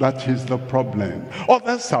that is the problem.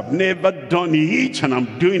 Others have never done it and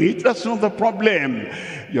I'm doing it. That's not the problem.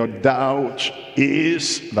 Your doubt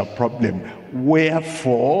is the problem.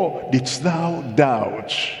 Wherefore didst thou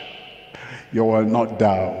doubt? You will not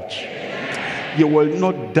doubt. You will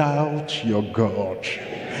not doubt your God.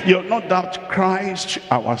 You will not doubt Christ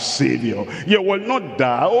our Savior. You will not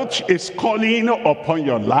doubt his calling upon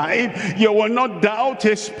your life. You will not doubt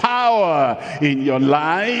his power in your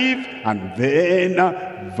life. And then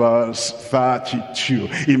verse 32.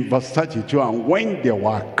 In verse 32, and when they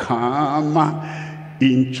were come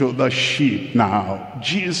into the ship. Now,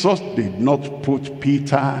 Jesus did not put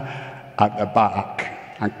Peter at the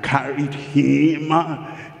back and carried him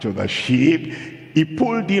to the ship. He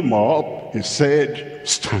pulled him up. He said,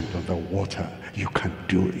 stand on the water. You can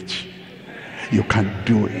do it. You can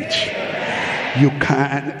do it. You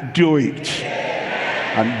can do it.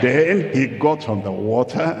 And then he got on the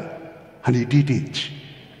water and he did it.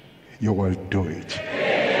 You will do it.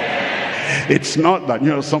 It's not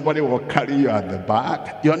that, somebody will carry you at the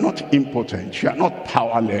back. You're not impotent. You're not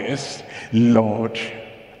powerless. Lord,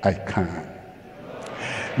 I can.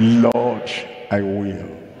 Lord, I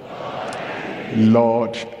will.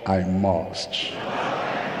 Lord, I must.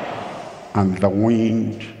 And the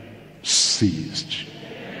wind ceased.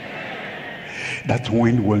 That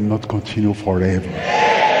wind will not continue forever.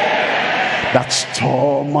 That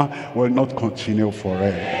storm will not continue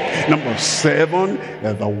forever. Number 7,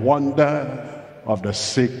 the wonder of the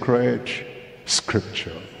sacred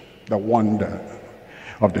scripture. The wonder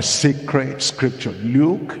of the sacred scripture.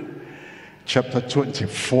 Luke chapter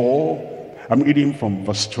 24, I'm reading from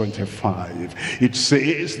verse 25. It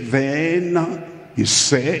says, then he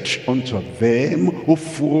said unto them, O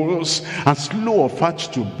fools, and slow of heart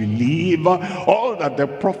to believe all that the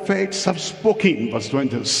prophets have spoken. Verse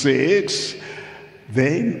 26,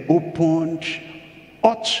 then opened,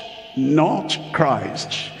 ought not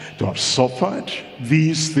Christ to have suffered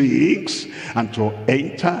these things and to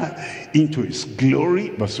enter into his glory?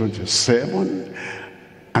 Verse 27,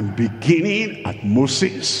 and beginning at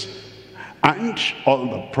Moses and all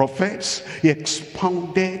the prophets, he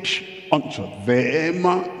expounded unto them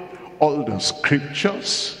all the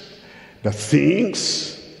scriptures, the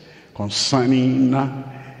things concerning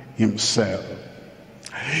himself.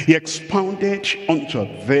 He expounded unto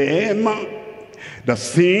them the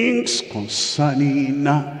things concerning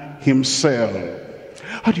himself.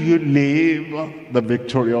 How do you live the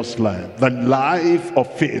victorious life? The life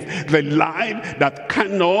of faith. The life that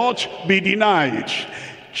cannot be denied.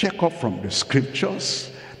 Check up from the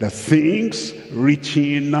scriptures the things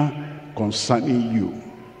written concerning you.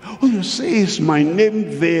 Oh, you say, is my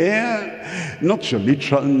name there? Not your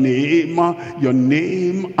literal name, your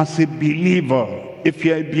name as a believer. If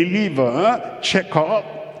you're a believer, check up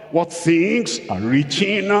what things are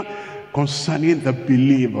written concerning the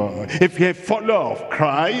believer. If you're a follower of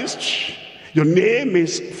Christ, your name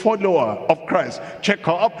is follower of Christ. Check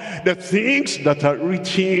up the things that are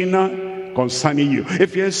written concerning you.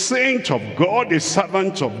 If you're a saint of God, a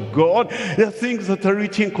servant of God, the things that are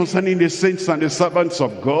written concerning the saints and the servants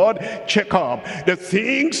of God, check up the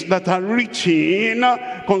things that are written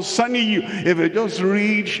concerning you. If you just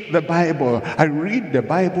read the Bible, I read the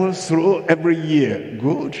Bible through every year.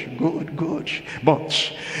 Good, good, good.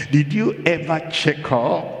 But did you ever check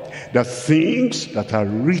up the things that are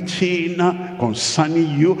written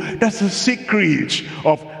concerning you? That's the secret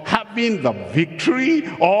of having the victory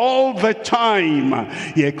all the time.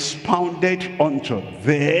 He expounded unto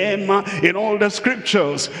them in all the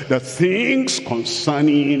scriptures the things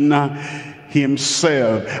concerning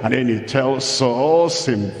himself. And then he tells us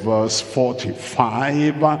in verse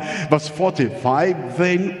 45,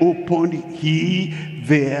 then opened he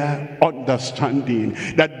their understanding,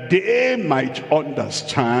 that they might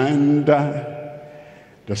understand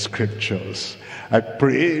the scriptures. I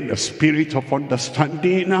pray the spirit of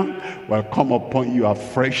understanding will come upon you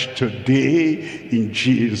afresh today in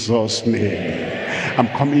Jesus' name. I'm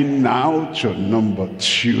coming now to number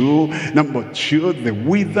 2. Number 2, the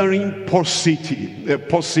withering paucity,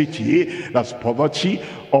 that's poverty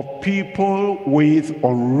of people with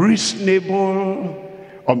unreasonable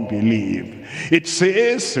unbelief. It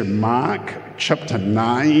says in Mark chapter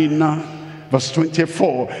 9, verse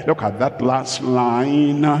 24, look at that last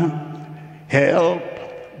line. Help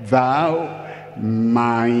thou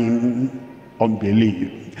mine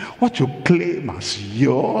unbelief. What you claim as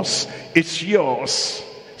yours, it's yours.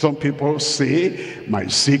 Some people say, my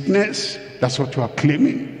sickness, that's what you are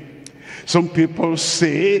claiming. Some people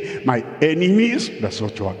say, my enemies, that's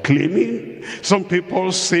what you are claiming. Some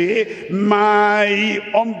people say, my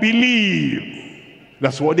unbelief,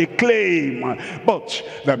 that's what they claim. But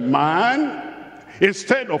the man,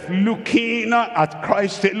 instead of looking at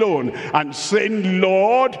Christ alone and saying,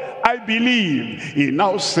 Lord, I believe, he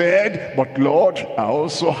now said, but Lord, I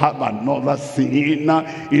also have another thing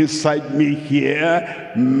inside me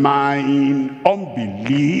here, mine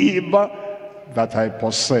unbelief that I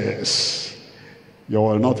possess. You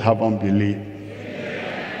will not have unbelief.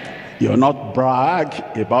 You will not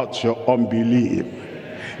brag about your unbelief.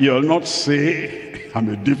 You will not say, I'm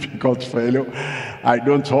a difficult fellow. I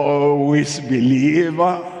don't always believe.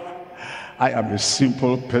 I am a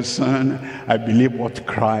simple person. I believe what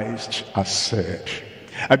Christ has said.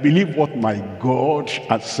 I believe what my God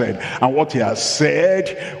has said, and what he has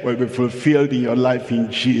said will be fulfilled in your life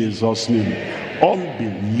in Jesus' name.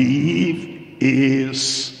 Unbelief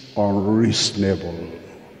is unreasonable.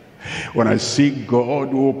 When I see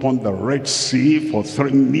God open the Red Sea for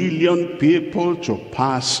 3 million people to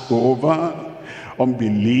pass over,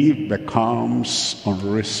 unbelief becomes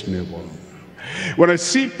unreasonable. When I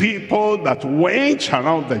see people that went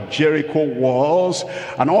around the Jericho walls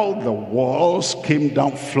and all the walls came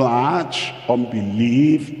down flat,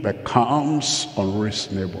 unbelief becomes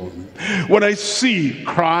unreasonable. When I see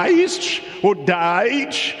Christ who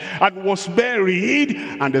died and was buried,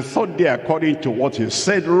 and the third day, according to what he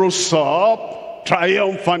said, rose up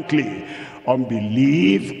triumphantly,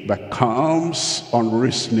 unbelief becomes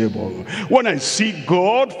unreasonable. When I see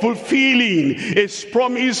God fulfilling his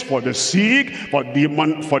promise for the sick, for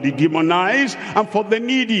the demonized, and for the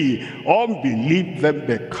needy, unbelief then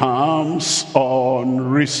becomes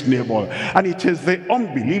unreasonable. And it is the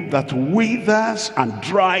unbelief that withers and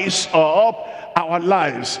dries up our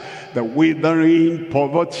lives. The withering,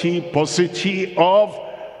 poverty, paucity of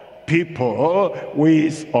people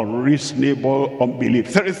with unreasonable unbelief.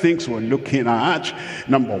 3 things we're looking at.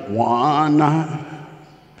 Number 1,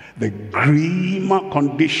 the grim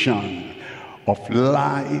condition of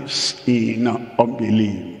lives in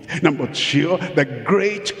unbelief. Number 2, the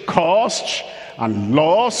great cost and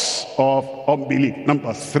loss of unbelief.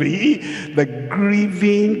 Number 3, the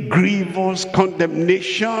grievous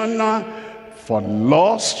condemnation for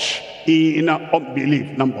lost in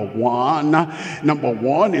unbelief. Number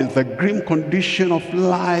one is the grim condition of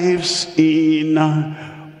lives in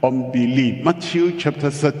unbelief. Matthew chapter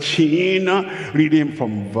 13, reading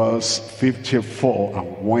from verse 54.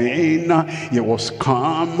 And when he was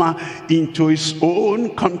come into his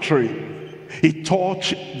own country, he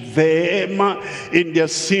taught them in their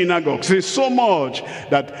synagogues. It's so much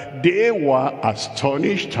that they were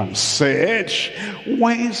astonished and said,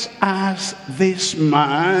 whence has this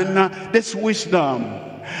man this wisdom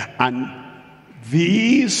and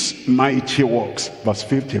these mighty works? Verse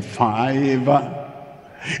 55,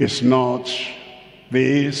 is not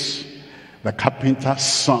this the carpenter's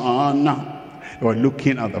son? We're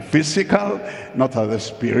looking at the physical, not at the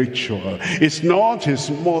spiritual. It's not his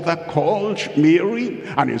mother called Mary,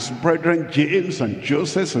 and his brethren James and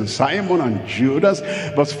Joseph and Simon and Judas.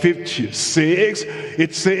 Verse 56,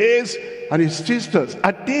 it says, and his sisters,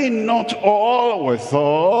 are they not all with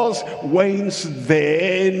us? Whence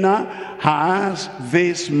then has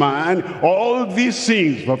this man all these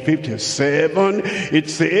things? Verse 57, it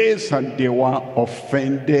says, and they were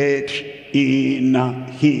offended in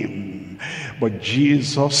him. But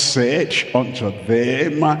Jesus said unto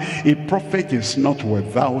them, a prophet is not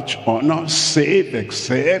without honor, save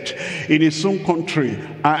except in his own country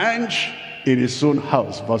and in his own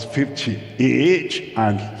house. Verse 58,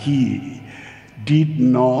 and he did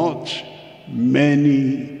not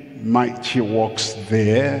many mighty works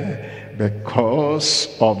there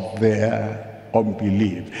because of their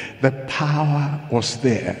unbelief. The power was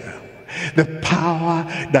there. The power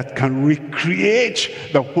that can recreate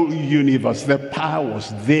the whole universe. The power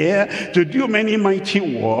was there to do many mighty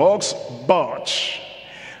works, but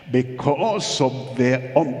because of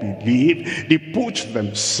their unbelief, they put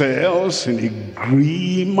themselves in a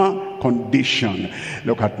grim condition.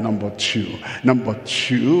 Look at number 2. Number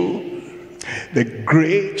 2, the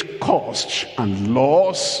great cost and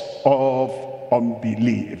loss of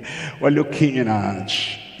unbelief. We're looking at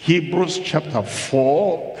Hebrews chapter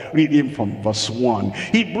 4, reading from verse 1.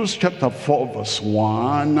 Hebrews chapter 4, verse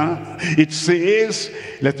 1. It says,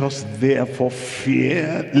 let us therefore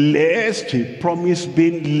fear, lest a promise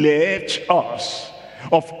being left us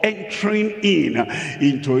of entering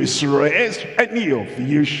into his rest, any of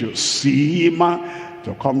you should seem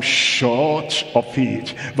to come short of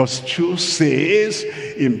it. Verse 2 says,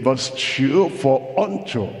 in verse 2, for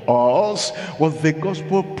unto us was the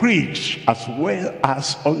gospel preached as well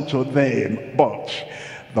as unto them, but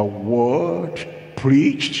the word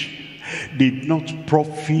preached did not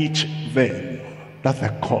profit them. That's the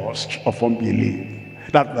cost of unbelief.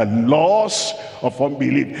 That's the loss of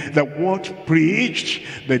unbelief. The word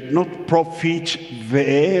preached did not profit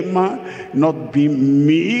them, not be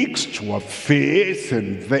mixed with faith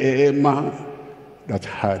in them that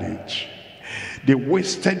had it. They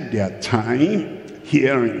wasted their time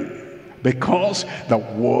hearing because the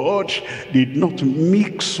word did not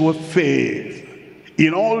mix with faith.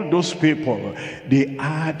 In all those people, they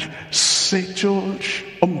had settled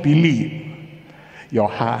unbelief. Your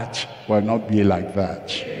heart will not be like that.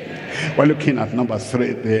 We're looking at number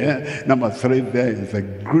 3 there. Number 3 there is the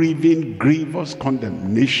grievous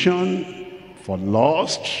condemnation for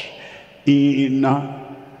lost in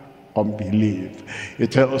unbelief.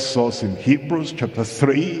 It tells us in Hebrews chapter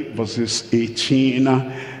 3, verses 18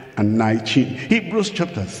 and 19. Hebrews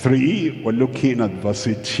chapter 3, we're looking at verse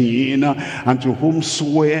 18. And to whom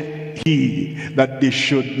swear he that they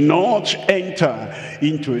should not enter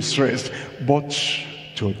into his rest, but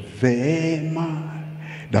to them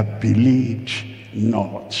that believed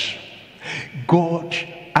not. God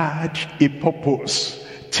had a purpose.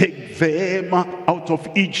 Take them out of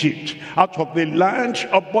Egypt, out of the land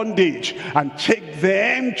of bondage, and take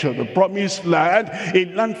them to the promised land, a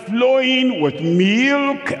land flowing with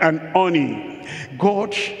milk and honey.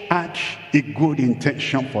 God had a good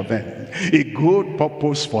intention for them, a good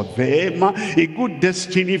purpose for them, a good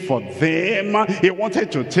destiny for them. He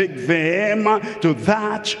wanted to take them to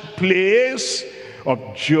that place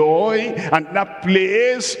of joy and that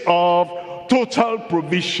place of total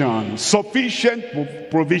provision,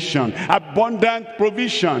 sufficient provision, abundant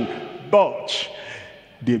provision. But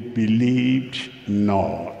they believed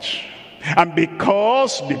not. And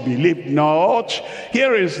because they believed not,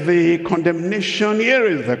 here is the condemnation, here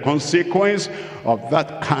is the consequence of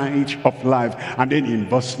that kind of life. And then in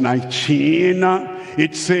verse 19,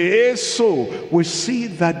 it says, so we see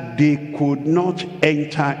that they could not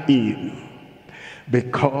enter in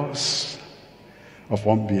because of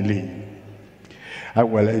unbelief. I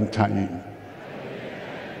will enter in.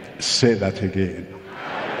 Say that again.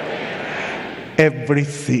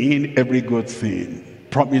 Everything, every good thing,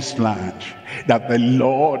 promised land that the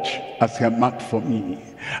Lord has marked for me,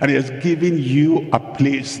 and he has given you a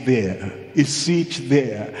place there, a seat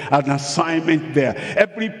there, an assignment there.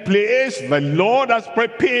 Every place the Lord has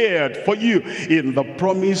prepared for you in the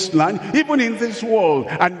promised land, even in this world,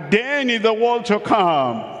 and then in the world to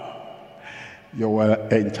come, you will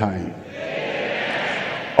enter in.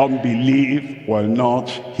 Unbelief will not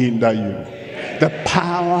hinder you. The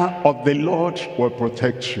power of the Lord will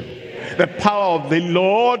protect you. The power of the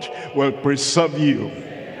Lord will preserve you.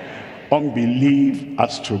 Unbelief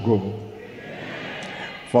has to go.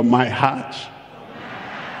 From my heart,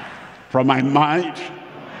 from my mind,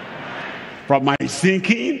 from my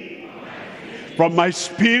thinking, from my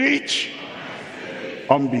spirit,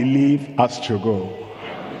 unbelief has to go.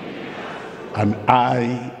 And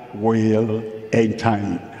I will enter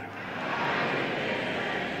in.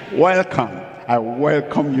 Welcome. I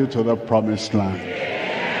welcome you to the promised land.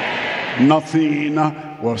 Nothing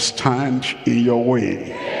will stand in your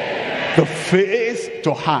way. The faith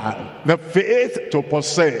to have, the faith to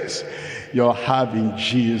possess, you'll have in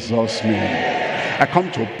Jesus' name. I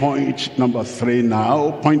come to point number 3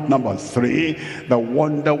 now. Point number 3, the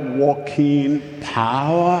wonder-working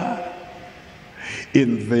power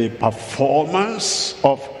in the performance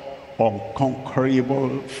of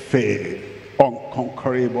unconquerable faith.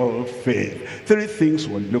 Unconquerable faith. 3 things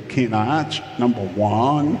we're looking at. Number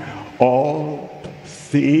 1, all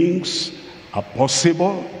things are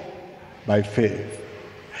possible by faith.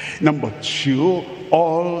 Number 2,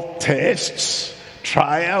 all tests,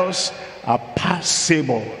 trials are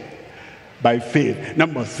passable by faith.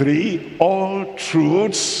 Number 3, all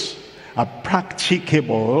truths are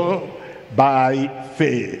practicable by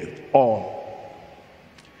faith. All.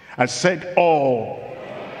 I said all.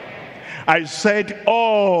 I said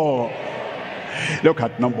all. Look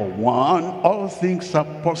at number 1. All things are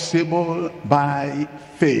possible by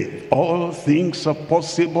faith. All things are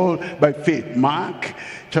possible by faith. Mark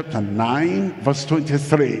chapter 9 verse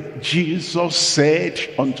 23. Jesus said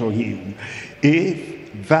unto him,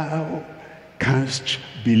 if thou canst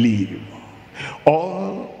believe,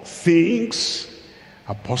 all things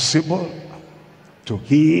are possible to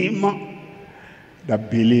him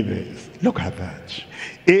that believeth. Look at that.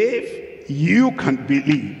 If you can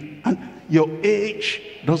believe, and your age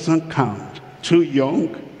doesn't count, too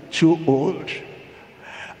young, too old,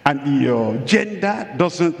 and your gender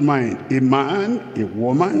doesn't mind, a man, a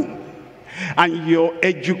woman, and your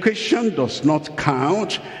education does not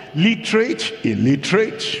count, literate,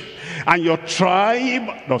 illiterate, and your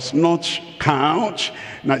tribe does not count,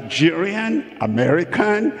 Nigerian,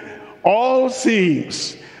 American, all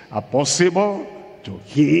things are possible to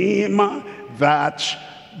him that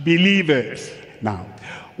believeth. Now,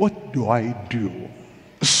 what do I do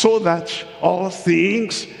so that all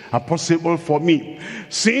things are possible for me?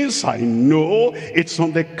 Since I know it's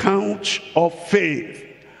on the count of faith,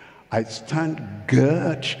 I stand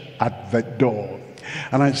guard at the door,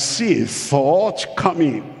 and I see a thought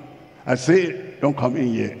coming. I say, don't come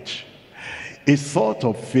in yet. A thought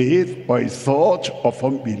of faith or a thought of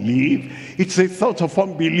unbelief. It's a thought of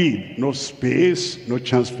unbelief. No space, no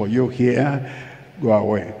chance for you here. Go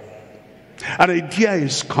away. An idea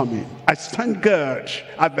is coming. I stand guard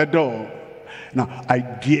at the door. Now,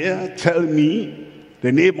 idea, tell me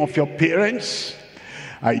the name of your parents,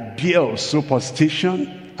 idea of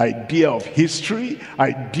superstition, idea of history,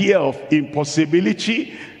 idea of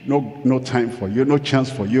impossibility. No time for you, no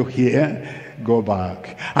chance for you here. Go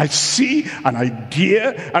back. I see an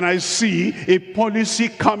idea and I see a policy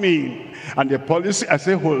coming. And the policy, I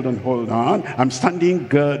say, hold on. I'm standing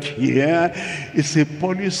guard here. It's a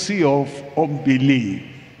policy of unbelief.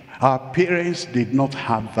 Our parents did not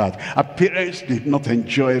have that. Our parents did not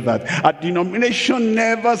enjoy that. Our denomination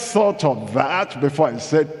never thought of that. Before I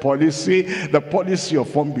said policy, the policy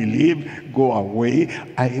of unbelief, go away.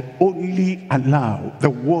 I only allow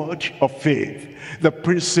the word of faith, the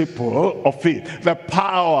principle of faith, the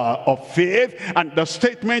power of faith, and the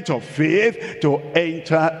statement of faith to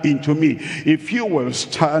enter into me. If you will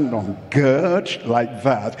stand on guard like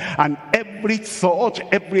that, and every thought,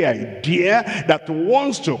 every idea that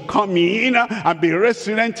wants to come in and be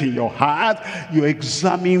resident in your heart, you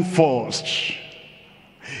examine first.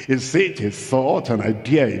 Is it a thought, an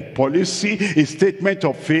idea, a policy, a statement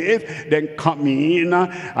of faith? Then come in,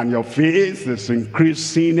 and your faith is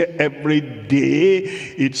increasing every day.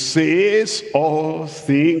 It says all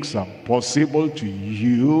things are possible to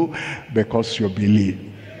you because you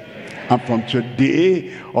believe. And from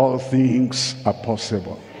today, all things are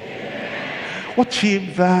possible. What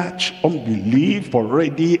if that unbelief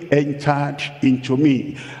already entered into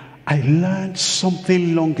me? I learned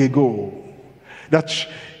something long ago, that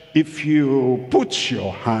if you put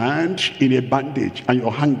your hand in a bandage and you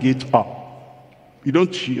hang it up, you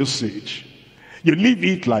don't use it. You leave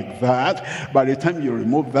it like that. By the time you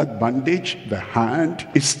remove that bandage, the hand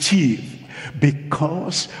is stiff.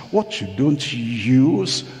 Because what you don't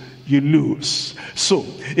use, you lose. So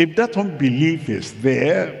if that unbelief is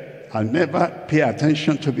there, I'll never pay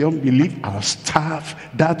attention to the unbelief. I'll starve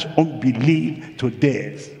that unbelief to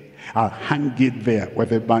death. I'll hang it there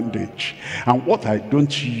with a bandage. And what I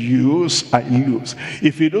don't use, I lose.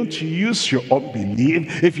 If you don't use your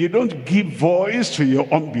unbelief, if you don't give voice to your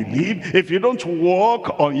unbelief, if you don't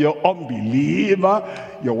walk on your unbelief,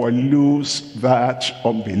 you will lose that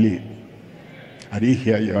unbelief. I didn't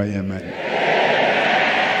hear you, amen.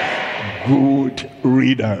 Good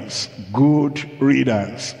readers.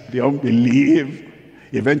 The unbelief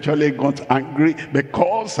eventually got angry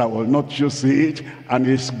because I will not use it, and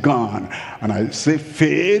it's gone. And I say,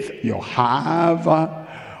 faith, you have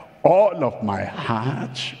all of my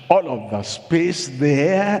heart, all of the space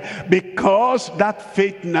there, because that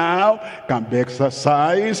faith now can be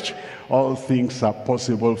exercised. All things are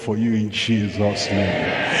possible for you in Jesus'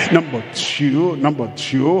 name. Number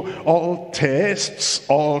two, all tests,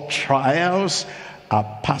 all trials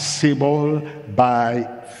are passable by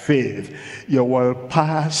faith. You will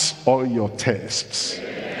pass all your tests.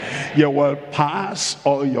 You will pass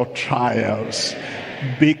all your trials,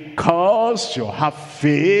 because you have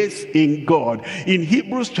faith in God. In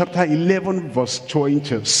Hebrews chapter 11 verse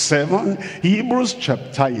 27, Hebrews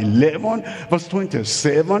chapter 11 verse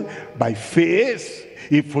 27, by faith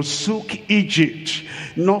he forsook Egypt,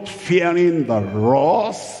 not fearing the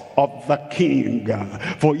wrath of the king,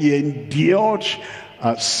 for he endured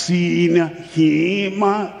seeing him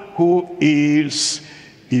who is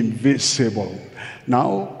invisible.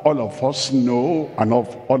 Now, all of us know and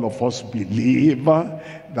all of us believe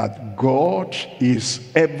that God is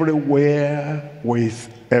everywhere with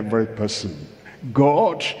every person.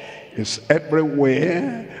 God is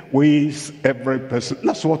everywhere with every person.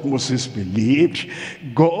 That's what Moses believed.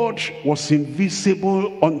 God was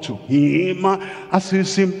invisible unto him as he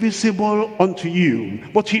is invisible unto you.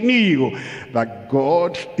 But he knew that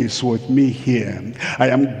God is with me here. I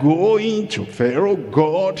am going to Pharaoh.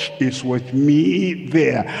 God is with me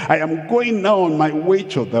there. I am going now on my way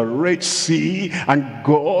to the Red Sea, and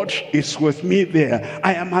God is with me there.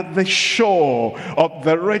 I am at the shore of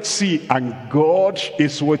the Red Sea, and God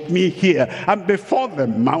is with me here. And before the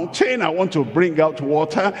mountain, I want to bring out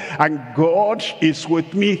water, and God is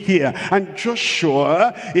with me here. And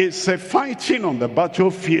Joshua is fighting on the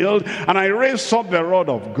battlefield, and I raise up the rod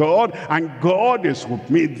of God, and God is with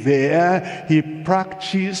me there. He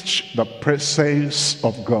practiced the presence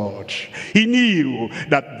of God. He knew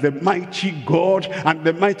that the mighty God, and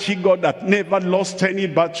the mighty God that never lost any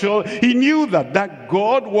battle, he knew that that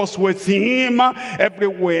God was with him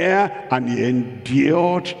everywhere, and he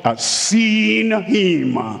endured seeing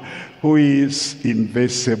him who is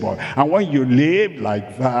invisible. And when you live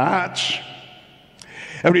like that,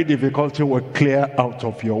 every difficulty will clear out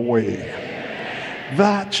of your way.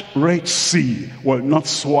 That Red Sea will not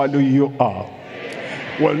swallow you up.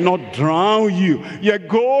 will not drown you. You're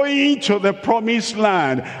going to the promised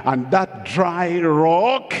land, and that dry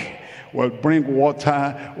rock will bring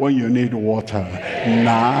water when you need water.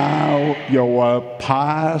 Now you will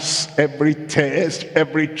pass every test,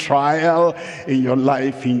 every trial in your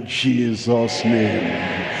life in Jesus' name.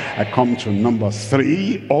 I come to number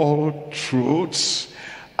 3. All truths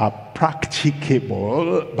are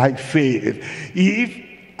practicable by faith. If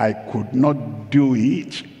I could not do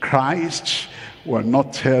it, Christ will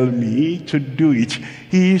not tell me to do it.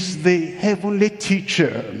 He is the heavenly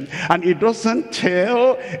teacher, and he doesn't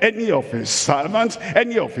tell any of his servants,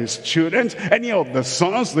 any of his students, any of the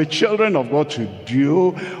sons, the children of God, to do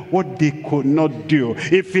what they could not do.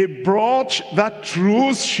 If he brought that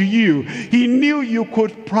truth to you, he knew you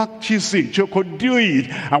could practice it, you could do it.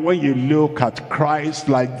 And when you look at Christ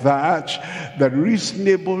like that, the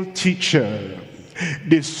reasonable teacher,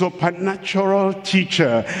 the supernatural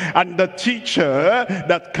teacher, and the teacher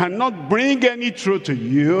that cannot bring any truth to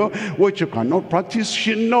you which you cannot practice,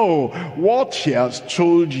 you know what he has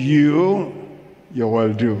told you, you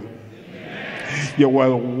will do. You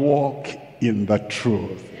will walk in the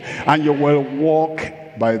truth, and you will walk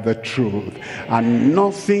by the truth, and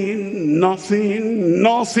nothing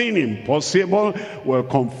impossible will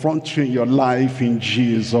confront you in your life in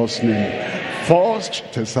Jesus' name. 1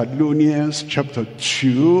 Thessalonians chapter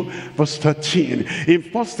 2 verse 13. In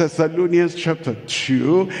 1 Thessalonians chapter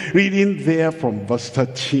 2, reading there from verse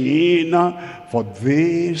 13, for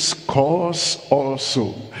this cause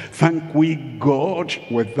also thank we God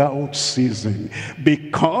without ceasing,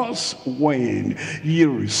 because when ye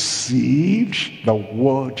received the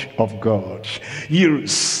word of God, ye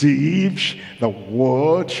received the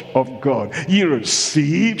word of God, ye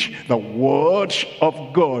received the word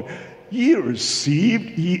of God, ye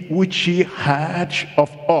received which ye heard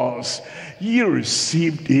of us, ye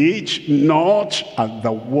received it not as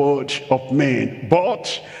the word of men,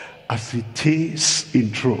 but as it is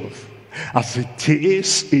in truth. As it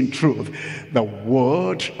is in truth, the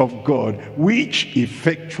word of God, which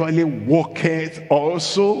effectually worketh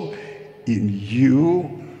also in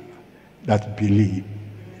you that believe.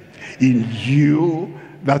 In you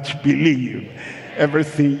that believe.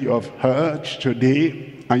 Everything you have heard today,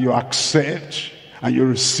 and you accept and you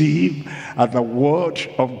receive as the word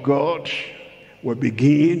of God, will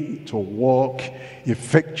begin to walk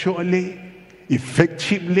effectually,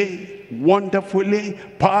 effectively, wonderfully,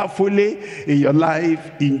 powerfully in your life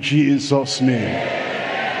in Jesus' name.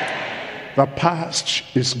 The past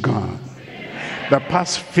is gone. The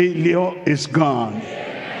past failure is gone.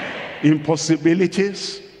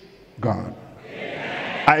 Impossibilities, gone.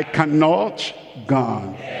 I cannot,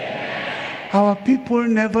 gone. Our people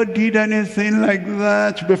never did anything like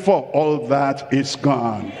that before. All that is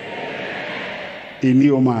gone. A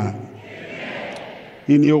new man,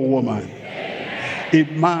 a new woman, a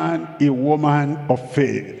man, a woman of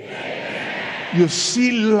faith. You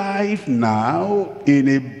see life now in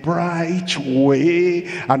a bright way,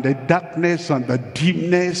 and the darkness and the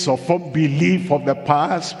dimness of unbelief of the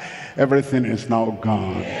past, everything is now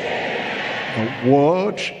gone. The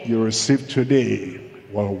word you receive today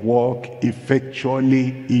will walk effectually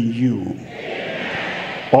in you.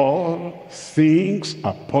 All things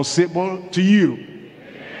are possible to you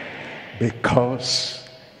because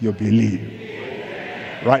you believe.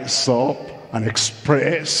 Rise up and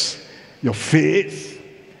express your faith,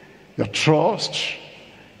 your trust,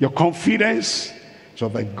 your confidence to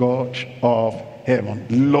the God of heaven.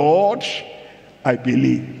 Lord, I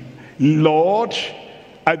believe. Lord,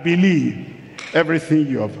 I believe. Everything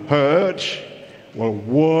you have heard will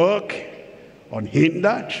work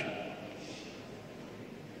unhindered,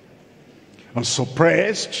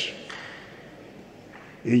 unsuppressed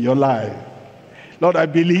in your life. Lord, I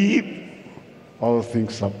believe all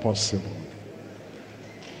things are possible.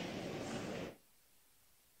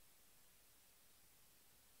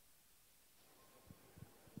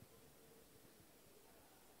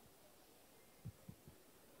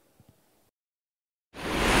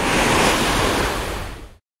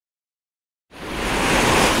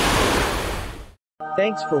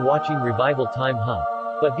 Thanks for watching Revival Time Hub.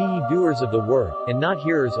 But be ye doers of the word, and not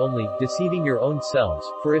hearers only, deceiving your own selves.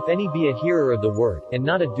 For if any be a hearer of the word, and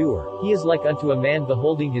not a doer, he is like unto a man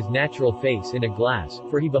beholding his natural face in a glass.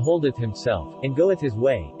 For he beholdeth himself, and goeth his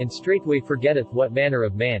way, and straightway forgetteth what manner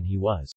of man he was.